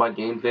it's a game by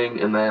game thing,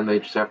 and then they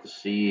just have to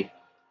see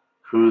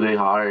who they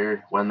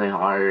hire, when they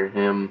hire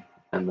him,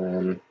 and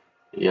then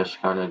yes,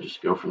 kind of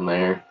just go from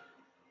there.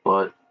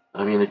 But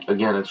I mean,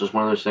 again, it's just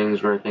one of those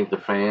things where I think the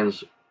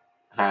fans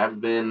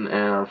have been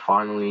and are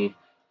finally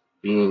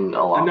being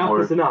a lot more.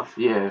 Enough is enough.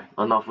 Yeah,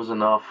 enough was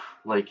enough.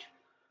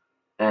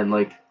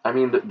 I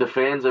mean, the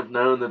fans have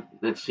known that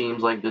it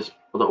seems like the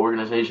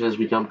organization has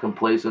become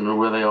complacent in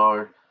where they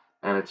are,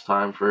 and it's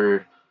time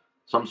for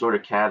some sort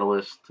of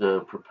catalyst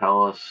to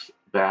propel us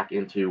back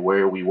into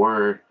where we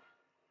were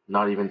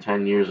not even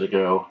 10 years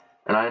ago.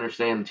 And I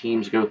understand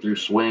teams go through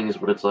swings,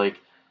 but it's like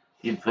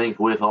you'd think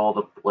with all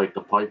the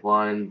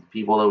pipeline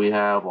people that we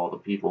have, all the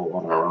people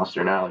on our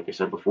roster now, like I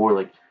said before,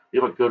 like we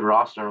have a good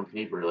roster on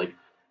paper. Like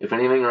if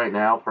anything right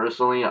now,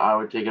 personally, I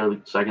would take a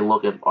second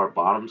look at our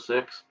bottom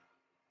six.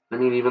 I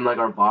mean, even like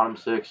our bottom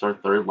six, our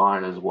third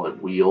line is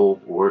what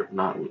Wheel or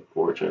not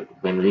Voracek,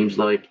 Van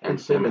Riemsdyk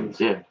and Simmons.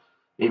 Yeah,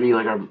 maybe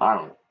like I don't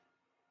know.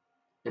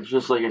 It's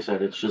just like I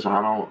said. It's just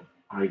I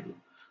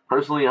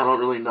personally don't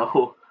really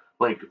know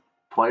like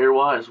player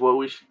wise what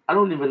we. I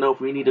don't even know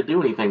if we need to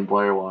do anything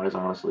player wise.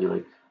 Honestly,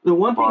 like the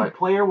one thing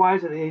player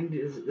wise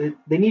is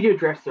they need to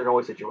address their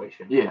goalie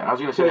situation. Yeah, I was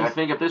gonna say. I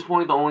think at this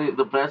point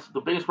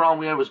the biggest problem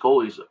we have is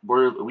goalies.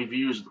 We've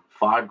used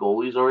 5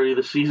 goalies already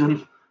this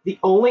season. The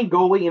only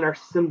goalie in our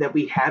system that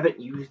we haven't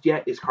used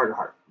yet is Carter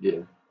Hart.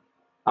 Yeah.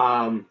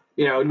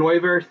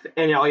 Neuwirth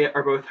and Elliott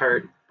are both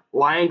hurt.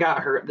 Lyon got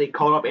hurt. They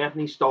called up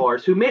Anthony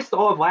Stolarz, who missed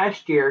all of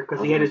last year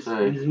because he had his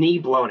knee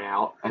blown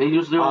out. And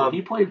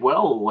he played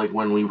well, like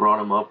when we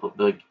brought him up,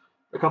 like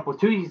a couple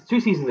two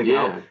seasons ago.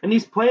 Yeah. And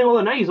he's playing well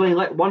tonight. He's only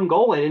let 1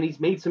 goal in, and he's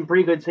made some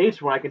pretty good saves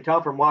from what I can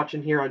tell from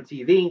watching here on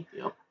TV.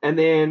 Yep. And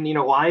then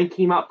Lyon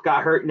came up,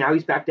 got hurt. Now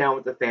he's back down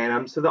with the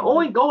Phantom. So the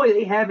only goalie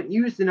they haven't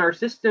used in our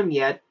system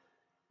yet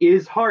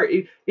is hard.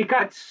 It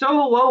got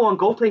so low on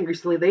goaltending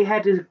recently, they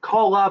had to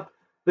call up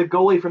the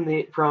goalie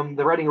from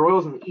the Reading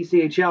Royals in the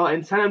ECHL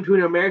and send him to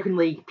an American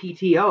League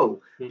PTO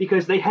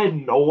because they had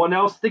no one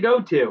else to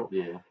go to.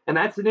 Yeah. And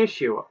that's an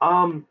issue.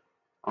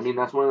 I mean,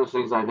 that's one of those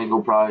things I think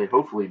will probably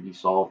hopefully be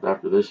solved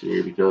after this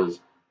year because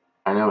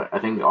I know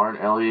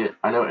Elliott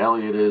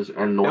is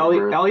and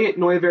Neuwirth. Elliott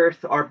and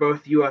Neuwirth are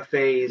both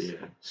UFAs.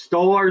 Yeah.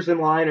 Stolars and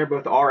Line are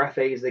both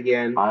RFAs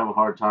again. I have a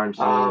hard time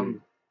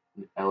seeing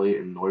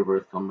Elliott and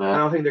Neuwirth come back. I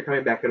don't think they're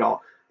coming back at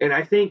all. And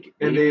I think,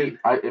 I mean,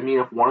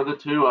 if one of the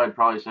two, I'd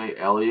probably say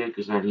Elliott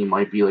because then he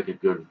might be like a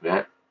good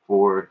vet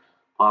for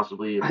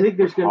possibly. I think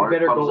there's going to be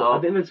better goalies. I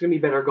think there's going to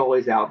be better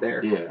goalies out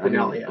there than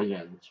Elliott.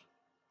 Again,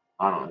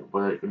 I don't know,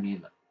 but I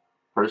mean,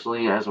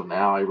 personally, as of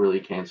now, I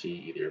really can't see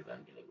either of them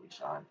getting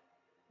re-signed.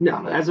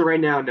 No, as of right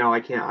now, no,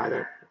 I can't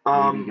either.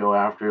 Maybe go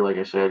after a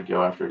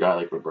guy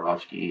like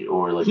Bobrovsky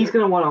or like. He's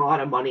going to want a lot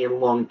of money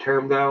in long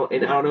term though,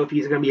 and I don't know if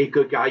he's going to be a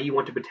good guy you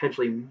want to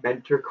potentially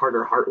mentor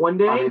Carter Hart one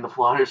day. I mean, the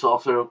Flyers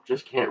also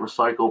just can't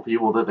recycle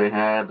people that they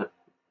had.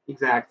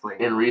 Exactly.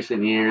 In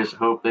recent years,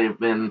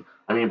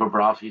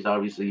 Bobrovsky's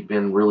obviously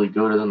been really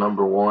good as the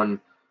number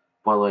one,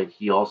 but like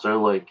he also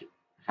like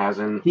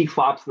hasn't. He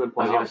flops in the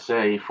playoffs. I was gonna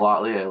say he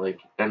flopped, yeah, like,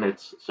 and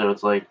it's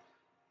like.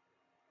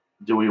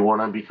 Do we want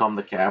to become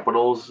the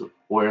Capitals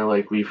where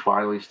like we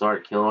finally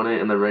start killing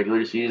it in the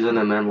regular season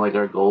and then like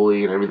our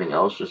goalie and everything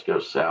else just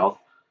goes south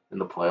in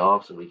the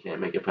playoffs and we can't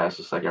make it past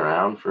the second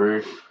round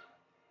for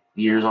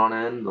years on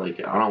end? Like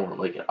I don't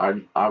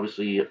want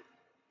obviously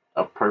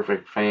a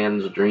perfect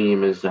fan's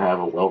dream is to have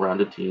a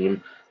well-rounded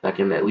team that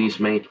can at least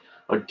make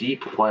a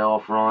deep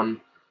playoff run,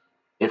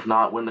 if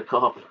not win the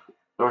cup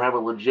or have a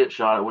legit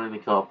shot at winning the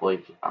cup.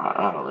 Like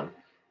I don't know.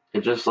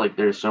 It just like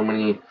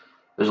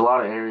there's a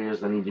lot of areas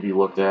that need to be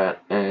looked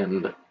at,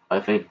 and I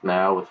think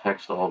now with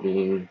Hextall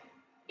being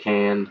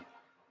canned,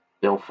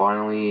 they'll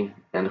finally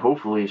and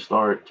hopefully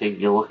start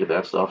taking a look at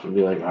that stuff and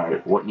be like, all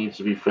right, what needs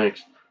to be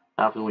fixed?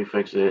 How can we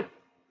fix it?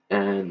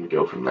 And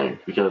go from there.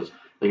 Because,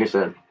 like I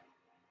said,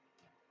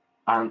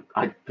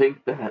 I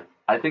think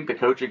the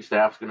coaching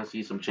staff's going to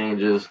see some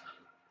changes,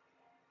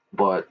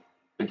 but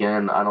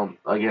again, I don't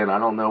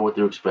know what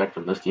to expect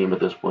from this team at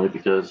this point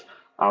because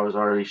I was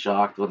already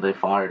shocked when they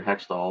fired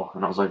Hextall,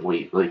 and I was like,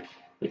 wait, like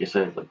I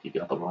said, like you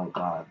got the wrong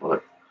guy,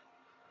 but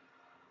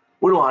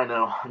what do I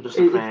know? I'm just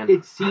a fan.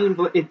 It seemed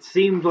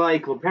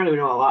like well, apparently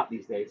we know a lot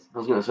these days. I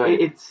was gonna say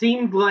it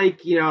seemed like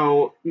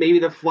maybe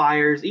the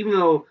Flyers, even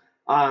though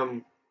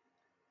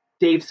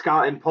Dave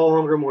Scott and Paul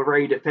Holmgren were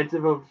very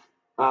defensive of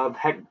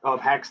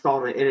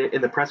Hextall in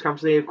the press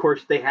conference today. Of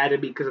course, they had to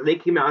be because if they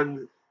came out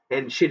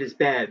and shit his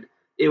bed,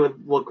 it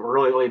would look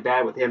really really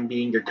bad with him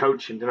being your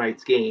coach in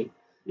tonight's game.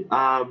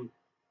 Yeah.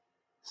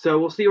 So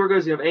we'll see where it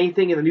goes. If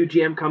anything, and the new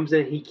GM comes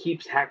in, he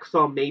keeps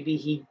Hextall. Maybe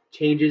he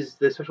changes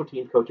the special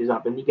teams coaches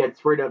up, and he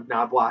gets rid of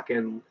Knobloch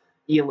and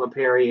Ian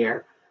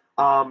LaPerriere.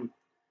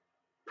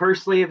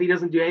 Personally, if he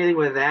doesn't do anything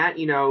with that,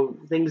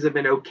 things have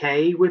been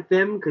okay with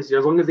them because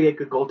as long as they get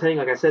good goaltending,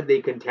 like I said,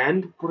 they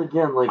contend. But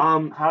again, like,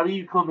 how do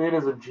you come in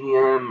as a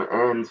GM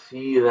and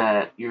see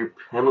that your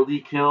penalty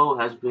kill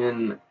has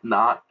been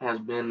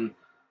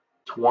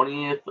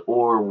 20th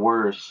or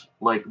worse,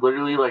 like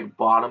literally like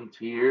bottom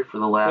tier for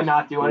the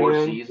last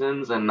 4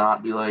 seasons, and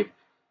not be like,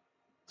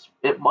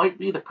 it might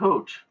be the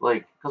coach,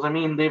 like, because I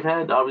mean they've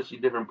had obviously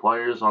different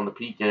players on the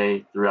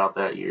PK throughout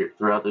those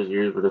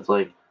years, but it's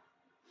like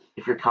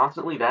if you're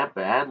constantly that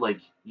bad, like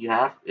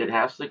it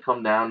has to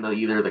come down to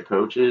either the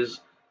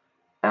coaches,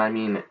 and I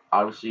mean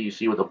obviously you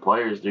see what the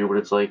players do, but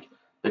it's like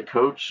the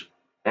coach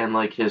and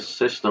like his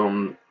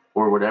system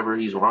or whatever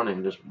he's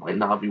running just might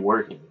not be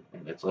working,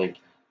 and it's like.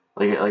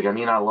 I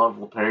mean, I love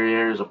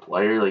LaPerriere as a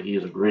player. Like,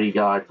 he's a gritty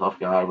guy, tough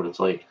guy, but it's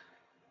like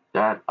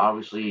that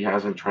obviously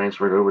hasn't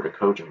transferred over to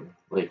coaching.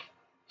 Like,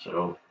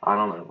 so I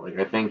don't know. Like,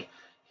 I think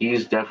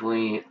he's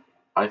definitely.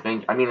 I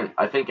think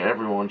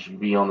everyone should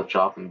be on the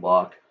chopping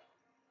block.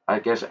 I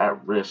guess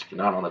at risk,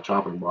 not on the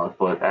chopping block,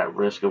 but at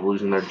risk of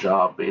losing their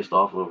job based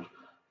off of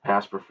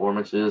past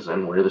performances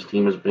and where this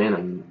team has been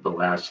in the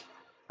last,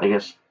 I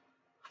guess,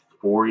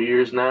 4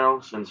 years now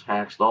since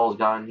Hextall's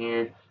gotten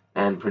here.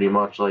 And pretty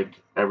much like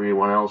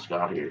everyone else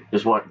got here.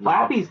 Just what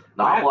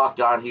Knobloch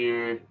got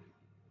here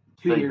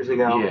 2 years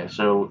ago. Yeah,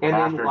 so and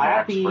after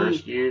Hack's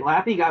first year,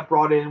 Lappy got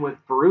brought in with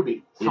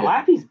Berube. So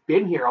Lappy's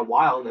been here a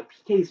while, and the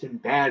PK's been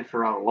bad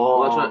for a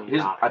long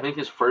time. I think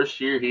his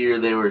first year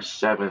here they were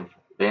 7th.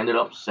 They ended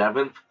up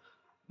 7th.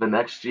 The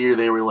next year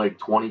they were like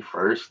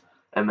 21st,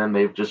 and then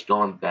they've just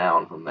gone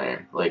down from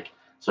there. Like,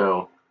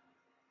 so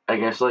I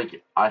guess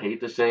like I hate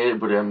to say it,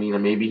 but I mean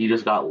maybe he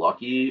just got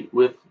lucky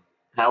with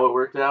how it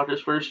worked out his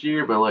first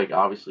year, but like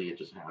obviously it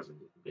just hasn't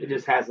been. It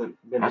just hasn't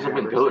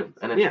been good, since.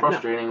 And it's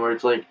frustrating where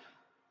it's like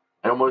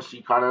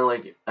you kind of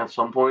like at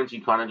some points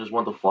you kind of just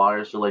want the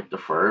Flyers to like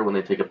defer when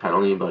they take a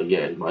penalty, but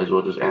yeah, you might as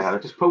well just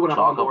put one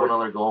chalk up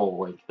another goal,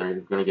 like they're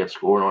gonna get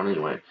scored on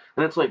anyway.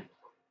 And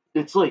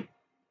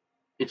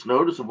it's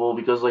noticeable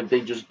because like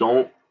they just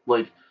don't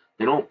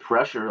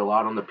pressure a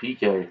lot on the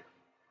PK.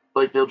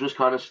 like they'll just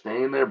kind of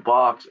stay in their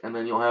box, and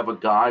then you'll have a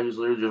guy who's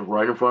literally just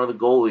right in front of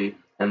the goalie,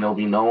 and there'll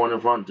be no one in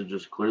front to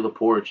just clear the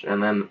porch,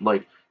 and then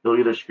like they'll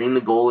either screen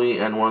the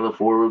goalie, and one of the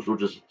forwards will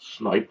just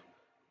snipe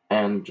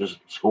and just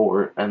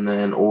score, and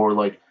then or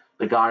like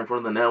the guy in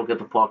front of the net will get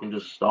the puck and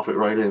just stuff it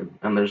right in,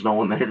 and there's no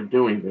one there to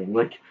do anything.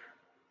 Like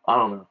I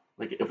don't know.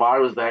 Like if I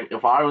was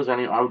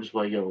any, I would just be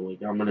like, yo,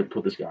 like I'm gonna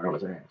put this guy on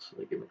his ass,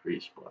 like in the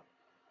crease. But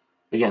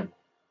again,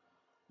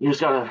 you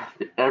just gotta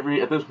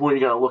at this point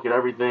you gotta look at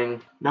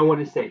everything. No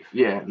one is safe.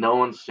 Yeah, no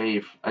one's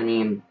safe. I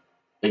mean,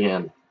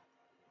 again,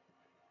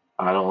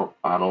 I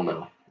don't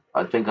know.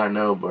 I think I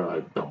know, but I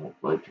don't.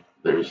 Like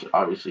there's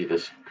obviously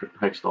this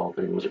Hextall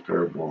thing was a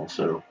curveball,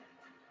 so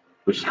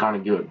which is kind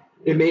of good.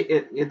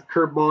 It's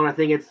curveball, and I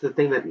think it's the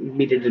thing that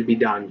needed to be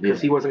done because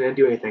he wasn't going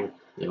to do anything.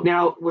 Yep.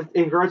 Now,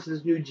 in regards to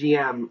this new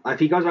GM, if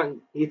he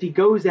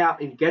goes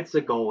out and gets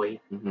a goalie,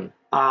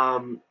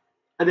 and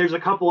there's a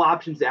couple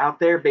options out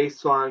there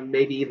based on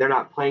maybe they're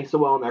not playing so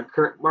well in their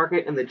current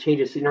market, and the change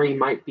of scenery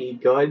might be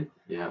good.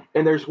 Yeah.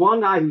 And there's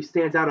one guy who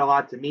stands out a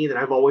lot to me that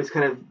I've always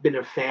kind of been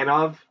a fan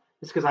of,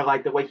 just because I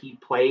like the way he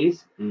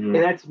plays, and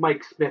that's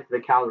Mike Smith, the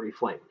Calgary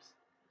Flames.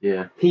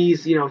 Yeah.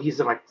 He's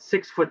like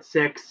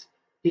 6'6".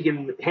 He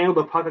can handle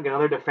the puck like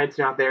another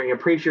defenseman out there. I'm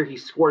pretty sure he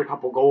scored a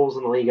couple goals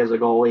in the league as a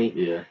goalie.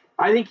 Yeah.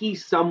 I think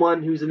he's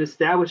someone who's an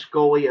established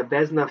goalie, a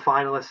Vezina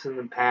finalist in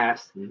the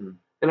past. And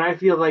I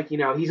feel like,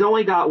 he's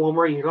only got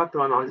 1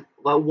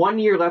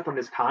 year left on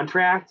his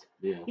contract.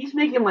 Yeah. He's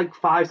making like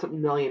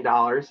 $5-something million.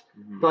 But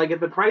like if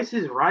the price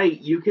is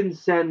right, you can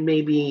send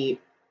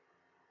maybe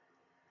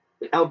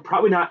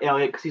probably not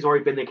Elliott because he's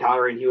already been to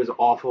Calgary and he was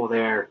awful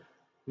there.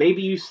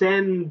 Maybe you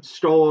send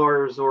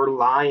Stolarz or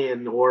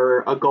Lyon or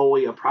a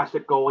goalie, a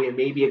prospect goalie, and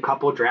maybe a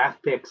couple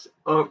draft picks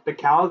up to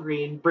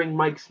Calgary and bring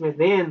Mike Smith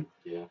in.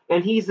 Yeah.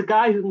 And he's the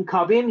guy who can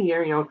come in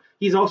here.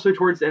 He's also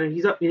towards the end.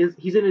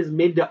 He's in his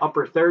mid to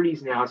upper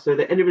 30s now, so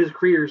the end of his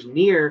career is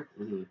near.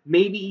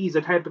 Maybe he's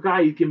the type of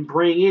guy you can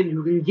bring in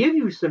who can give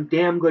you some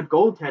damn good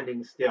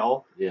goaltending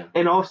still,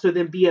 and also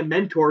then be a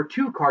mentor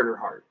to Carter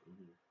Hart.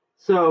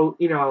 So,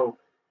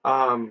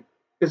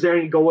 is there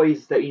any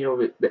goalies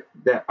that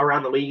that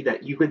around the league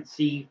that you could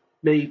see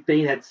maybe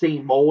fitting that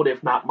same mold,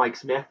 if not Mike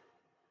Smith?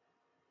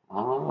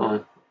 I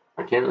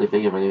can't really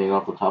think of anything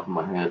off the top of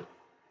my head.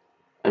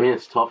 I mean,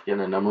 it's tough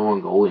getting a number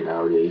one goalie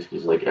nowadays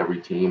because like every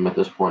team at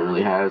this point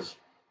really has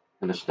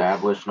an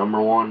established number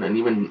one, and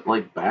even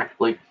like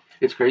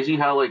it's crazy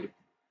how like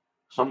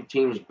some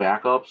teams'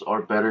 backups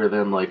are better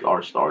than like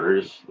our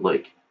starters.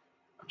 Like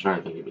I'm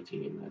trying to think of a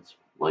team that's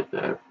like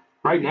that.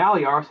 Right now,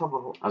 Yaroslav.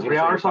 I was going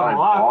to say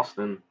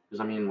Boston, because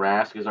I mean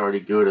Rask is already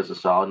good as a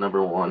solid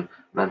number one, and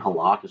then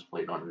Halak has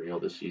played unreal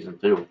this season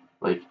too.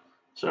 Like,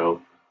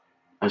 so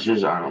it's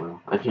just I don't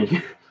know. I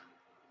think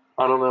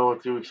I don't know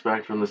what to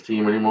expect from this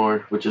team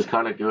anymore, which is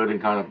kind of good and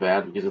kind of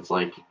bad because it's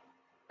like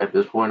at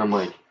this point I'm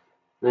like,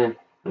 like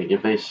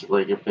if they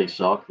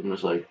suck, I'm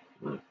just like,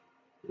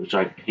 which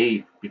I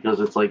hate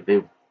because it's like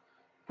they've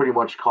pretty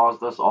much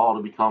caused us all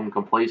to become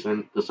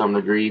complacent to some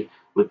degree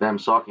with them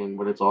sucking,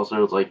 but it's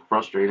like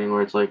frustrating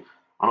where it's like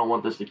I don't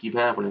want this to keep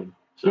happening.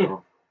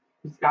 So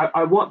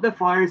I want the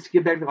Flyers to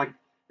get back to like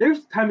there's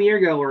a time a year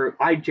ago where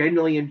I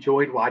genuinely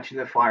enjoyed watching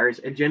the Flyers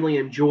and genuinely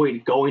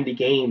enjoyed going to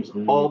games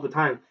all the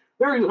time.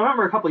 I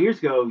remember a couple of years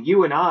ago,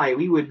 you and I,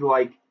 we would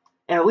like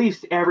at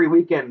least every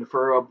weekend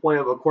for a point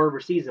of a quarter of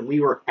a season, we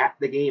were at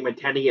the game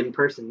attending it in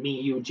person.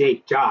 Me, you,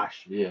 Jake,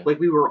 Josh. Yeah.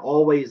 Like we were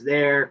always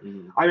there.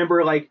 I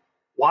remember like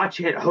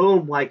watching at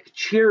home, like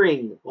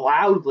cheering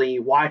loudly,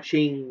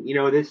 watching,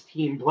 this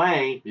team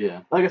play.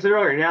 Yeah. Like I said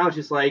earlier, now it's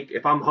just like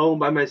if I'm home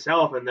by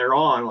myself and they're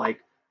on, like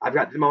I've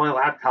got them on my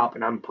laptop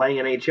and I'm playing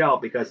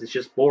NHL because it's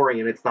just boring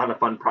and it's not a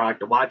fun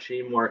product to watch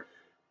anymore.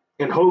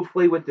 And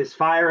hopefully with this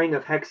firing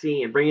of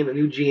Hexy and bringing the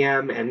new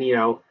GM and,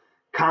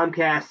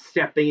 Comcast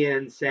stepping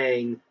in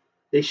saying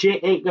this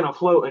shit ain't going to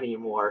float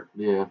anymore.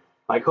 Yeah.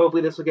 Like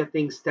hopefully this will get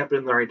things stepped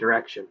in the right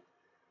direction.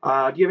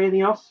 Do you have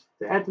anything else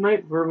to add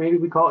tonight for maybe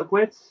we call it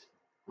quits?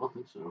 I don't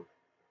think so.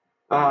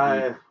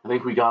 I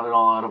think we got it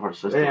all out of our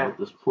system at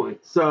this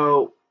point.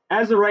 So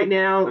as of right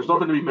now, there's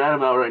nothing to be mad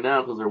about right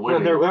now because they're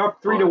winning. They're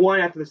up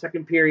 3-1 after the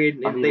second period.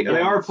 And they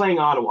are playing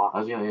Ottawa.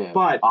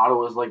 But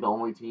Ottawa's like the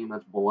only team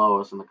that's below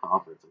us in the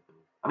conference.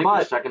 I think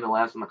they're second to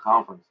last in the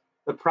conference.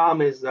 The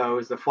problem is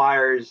the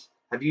Flyers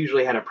have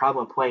usually had a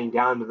problem playing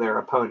down to their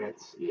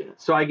opponents. Yeah.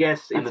 So I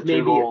guess and it's the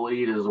two-goal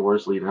lead is the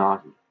worst lead in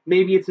hockey.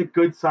 Maybe it's a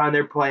good sign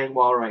they're playing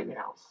well right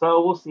now.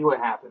 So we'll see what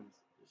happens.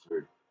 Yes,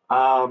 sir.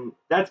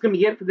 That's going to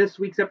be it for this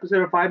week's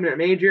episode of 5 Minute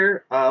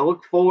Major.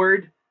 Look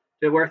forward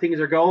to where things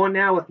are going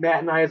now with Matt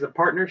and I as a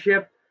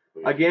partnership.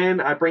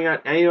 Again, I bring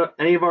out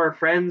any of our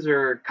friends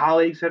or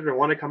colleagues that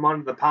want to come on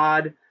to the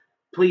pod.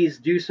 Please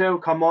do so.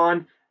 Come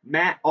on.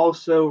 Matt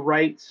also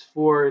writes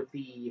for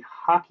the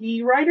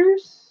Hockey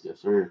Writers. Yes,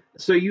 sir.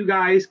 So you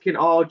guys can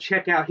all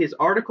check out his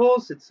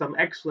articles. It's some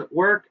excellent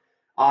work.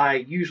 I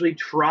usually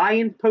try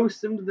and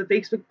post them to the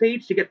Facebook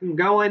page to get them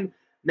going.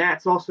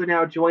 Matt's also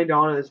now joined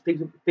on his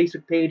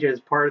Facebook page as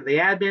part of the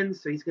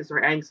admins, so he's going to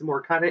start adding some more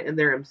content in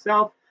there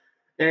himself.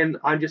 And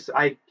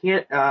I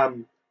can't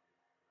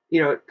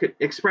could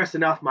express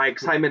enough my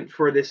excitement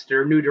for this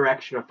new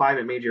direction of 5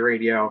 at Major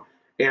Radio,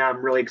 and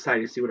I'm really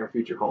excited to see what our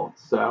future holds.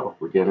 So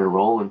we're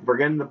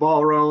getting the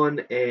ball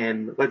rolling,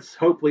 and let's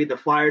hopefully the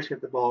Flyers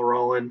get the ball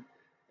rolling.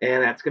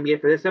 And that's gonna be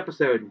it for this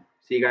episode.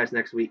 See you guys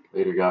next week.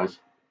 Later, guys.